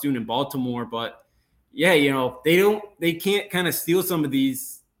coming up soon in Baltimore, but they can't kind of steal some of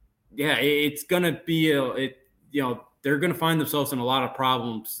these. Yeah, it's gonna be they're gonna find themselves in a lot of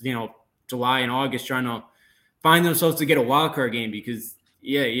problems. July and August trying to find themselves to get a wild card game, because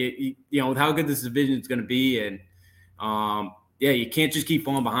with how good this division is gonna be, and you can't just keep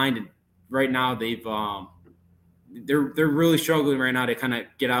falling behind. And right now they're really struggling right now to kind of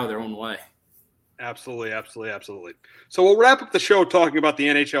get out of their own way. Absolutely. So we'll wrap up the show talking about the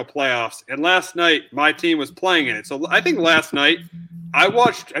NHL playoffs. And last night, my team was playing in it. So I think last night, I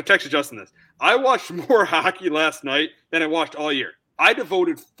texted Justin this. I watched more hockey last night than I watched all year. I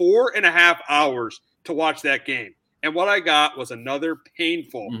devoted 4.5 hours to watch that game. And what I got was another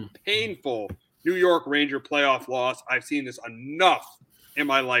painful New York Ranger playoff loss. I've seen this enough in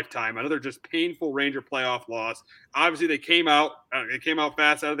my lifetime. Another just painful Ranger playoff loss. Obviously, they came out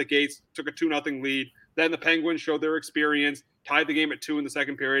fast out of the gates, took a 2-0 lead. Then the Penguins showed their experience, tied the game at 2 in the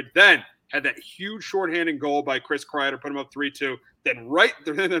second period. Then had that huge shorthanded goal by Chris Kreider, put him up 3-2. Then right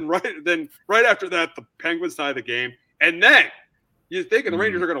after that, the Penguins tied the game. And then you're thinking the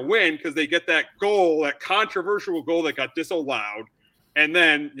Rangers are going to win because they get that goal, that controversial goal that got disallowed. And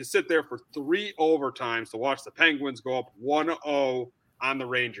then you sit there for 3 overtimes to watch the Penguins go up 1-0 on the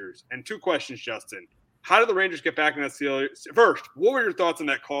Rangers. And 2 questions, Justin. How did the Rangers get back in that series? First, what were your thoughts on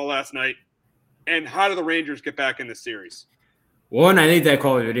that call last night? And how do the Rangers get back in this series? One, I think that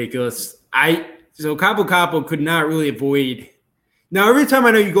call was ridiculous. So Capo could not really avoid. Now, every time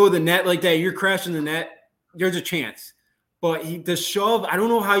I know you go to the net like that, you're crashing the net, there's a chance. But the shove, I don't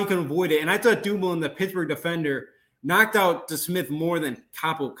know how you can avoid it. And I thought Dumoulin, the Pittsburgh defender, knocked out DeSmith more than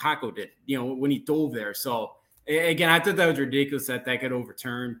Capo did, when he dove there. So, again, I thought that was ridiculous that got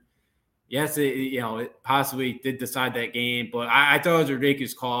overturned. Yes, it possibly did decide that game, but I thought it was a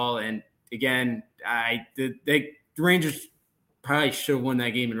ridiculous call. And, again, the Rangers probably should have won that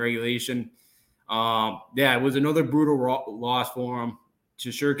game in regulation. It was another brutal loss for him.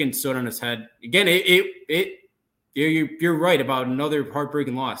 Shesterkin stood on his head. Again, you're right about another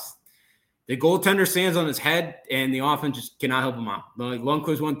heartbreaking loss. The goaltender stands on his head, and the offense just cannot help him out.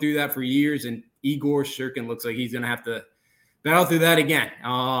 Lundqvist went through that for years, and Igor Shesterkin looks like he's going to have to battle through that again.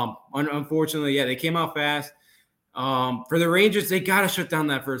 Unfortunately, they came out fast. For the Rangers, they got to shut down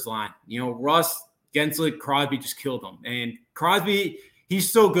that first line. Russ, Genslick, Crosby just killed them. And Crosby,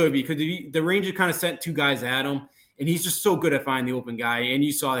 he's so good because the Rangers kind of sent 2 guys at him, and he's just so good at finding the open guy. And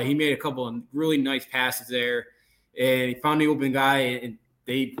you saw that he made a couple of really nice passes there, and he found the open guy, and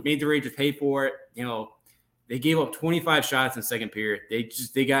they made the Rangers pay for it. They gave up 25 shots in the second period.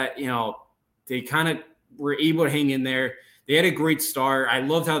 They kind of were able to hang in there. They had a great start. I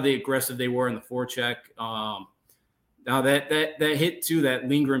loved how aggressive they were in the forecheck. Now that hit too that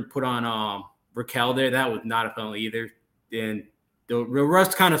Lindgren put on Raquel there, that was not a penalty either. And the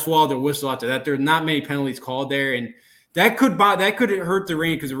Rust kind of swallowed their whistle after that. There's not many penalties called there, and that could hurt the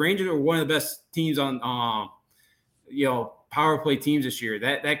Rangers, because the Rangers are one of the best teams on power play teams this year.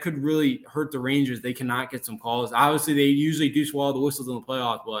 That could really hurt the Rangers. They cannot get some calls. Obviously, they usually do swallow the whistles in the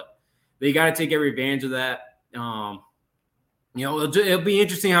playoffs, but they got to take every advantage of that. It'll be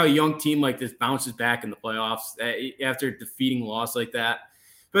interesting how a young team like this bounces back in the playoffs after defeating a loss like that.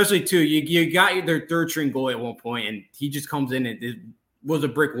 Especially, too, you got their third-string goal at one point, and he just comes in and it was a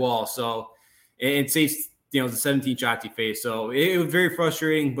brick wall. So it saves, the 17 shots he faced. So it was very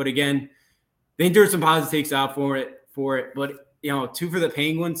frustrating. But, again, they endured some positive takes out for it. But, too, for the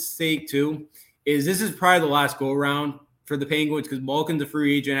Penguins' sake, too, this is probably the last go-around for the Penguins, because Malkin's a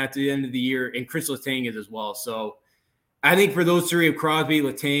free agent at the end of the year, and Chris Letang is as well. So I think for those 3 of Crosby,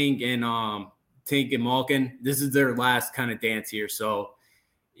 Letang, and Tink and Malkin, this is their last kind of dance here. So,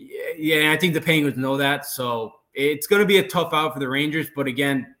 I think the Penguins know that. So it's going to be a tough out for the Rangers. But,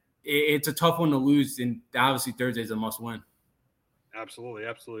 again, it's a tough one to lose, and obviously Thursday's a must-win. Absolutely.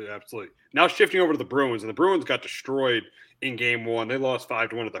 Now shifting over to the Bruins, and the Bruins got destroyed in Game 1. They lost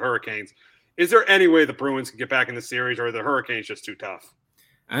 5-1 to the Hurricanes. Is there any way the Bruins can get back in the series, or are the Hurricanes just too tough?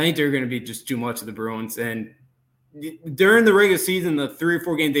 I think they're going to be just too much of the Bruins. And during the regular season, the 3 or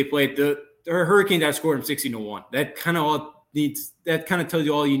 4 games they played, the Hurricanes outscored them 16-1. That kind of tells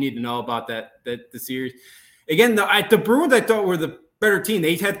you all you need to know about the series. again, the Bruins I thought were the better team.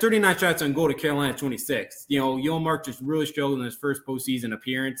 They had 39 shots on goal to Carolina 26. You know, Ullmark just really struggled in his first postseason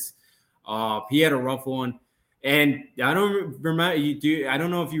appearance. He had a rough one. And I don't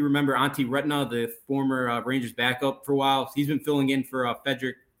know if you remember Antti Raanta, the former Rangers backup for a while. He's been filling in for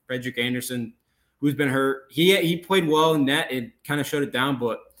Frederick Anderson, who's been hurt. He played well in net. It kind of shut it down.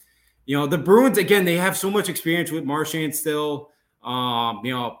 But, you know, the Bruins, again, they have so much experience with Marchand still. You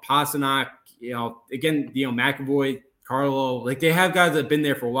know, Pasternak, you know, again, you know, McAvoy, Carlo. Like, they have guys that have been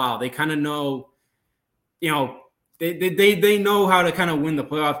there for a while. They kind of know, you know, They know how to kind of win the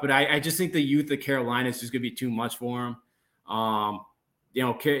playoffs, but I just think the youth of Carolina is just going to be too much for them. You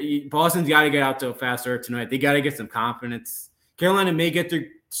know, Boston's got to get out to a fast start tonight. They got to get some confidence. Carolina may get their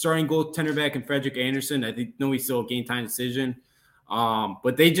starting goaltender back in Frederick Anderson. I think he's still a game time decision.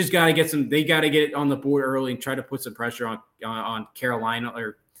 But they just got to get they got to get on the board early and try to put some pressure on Carolina,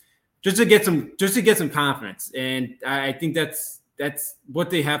 or just to get some confidence. And I think that's what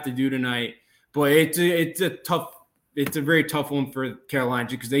they have to do tonight. But it's a very tough one for Carolina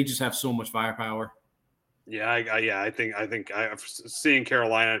because they just have so much firepower. Yeah, I think seeing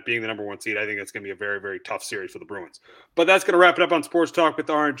Carolina being the number 1 seed, I think that's going to be a very, very tough series for the Bruins. But that's going to wrap it up on Sports Talk with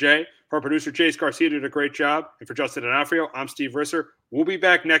R&J. For our producer, Chase Garcia, did a great job. And for Justin D'Onofrio, I'm Steve Risser. We'll be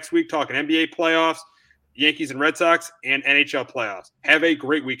back next week talking NBA playoffs, Yankees and Red Sox, and NHL playoffs. Have a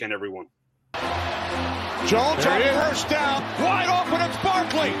great weekend, everyone. Jones on first down, wide open, it's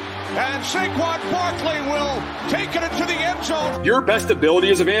Barkley. And Saquon Barkley will take it into the end zone. Your best ability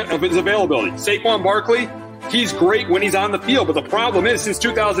is availability. Saquon Barkley, he's great when he's on the field, but the problem is since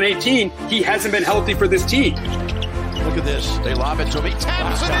 2018, he hasn't been healthy for this team. Look at this. They lob it to him. He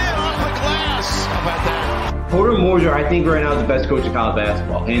taps it in off the glass. How about that? Porter Moser, I think right now is the best coach of college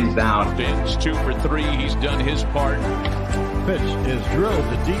basketball, hands down. Fins 2 for 3. He's done his part. Pitch is drilled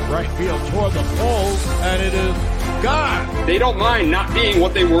to deep right field toward the pole, and it is gone. They don't mind not being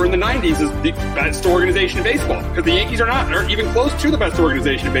what they were in the 90s as the best organization in baseball, because the Yankees aren't even close to the best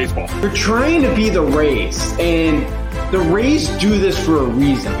organization in baseball. You're trying to be the Rays, and the Rays do this for a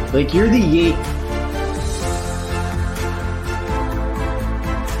reason. Like, you're the Yankees.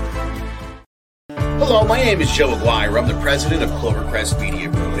 Hello, my name is Joe Aguirre. I'm the president of Clovercrest Media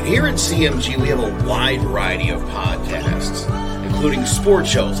Group. And here at CMG, we have a wide variety of podcasts, including sports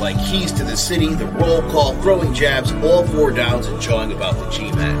shows like Keys to the City, The Roll Call, Throwing Jabs, All Four Downs, and Jawing About the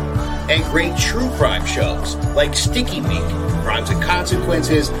G-Men. And great true crime shows like Sticky Week, Crimes and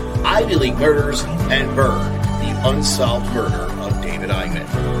Consequences, Ivy League Murders, and Bird, the unsolved murder of David Eichmann.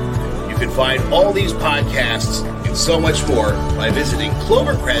 You can find all these podcasts and so much more by visiting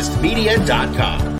ClovercrestMedia.com.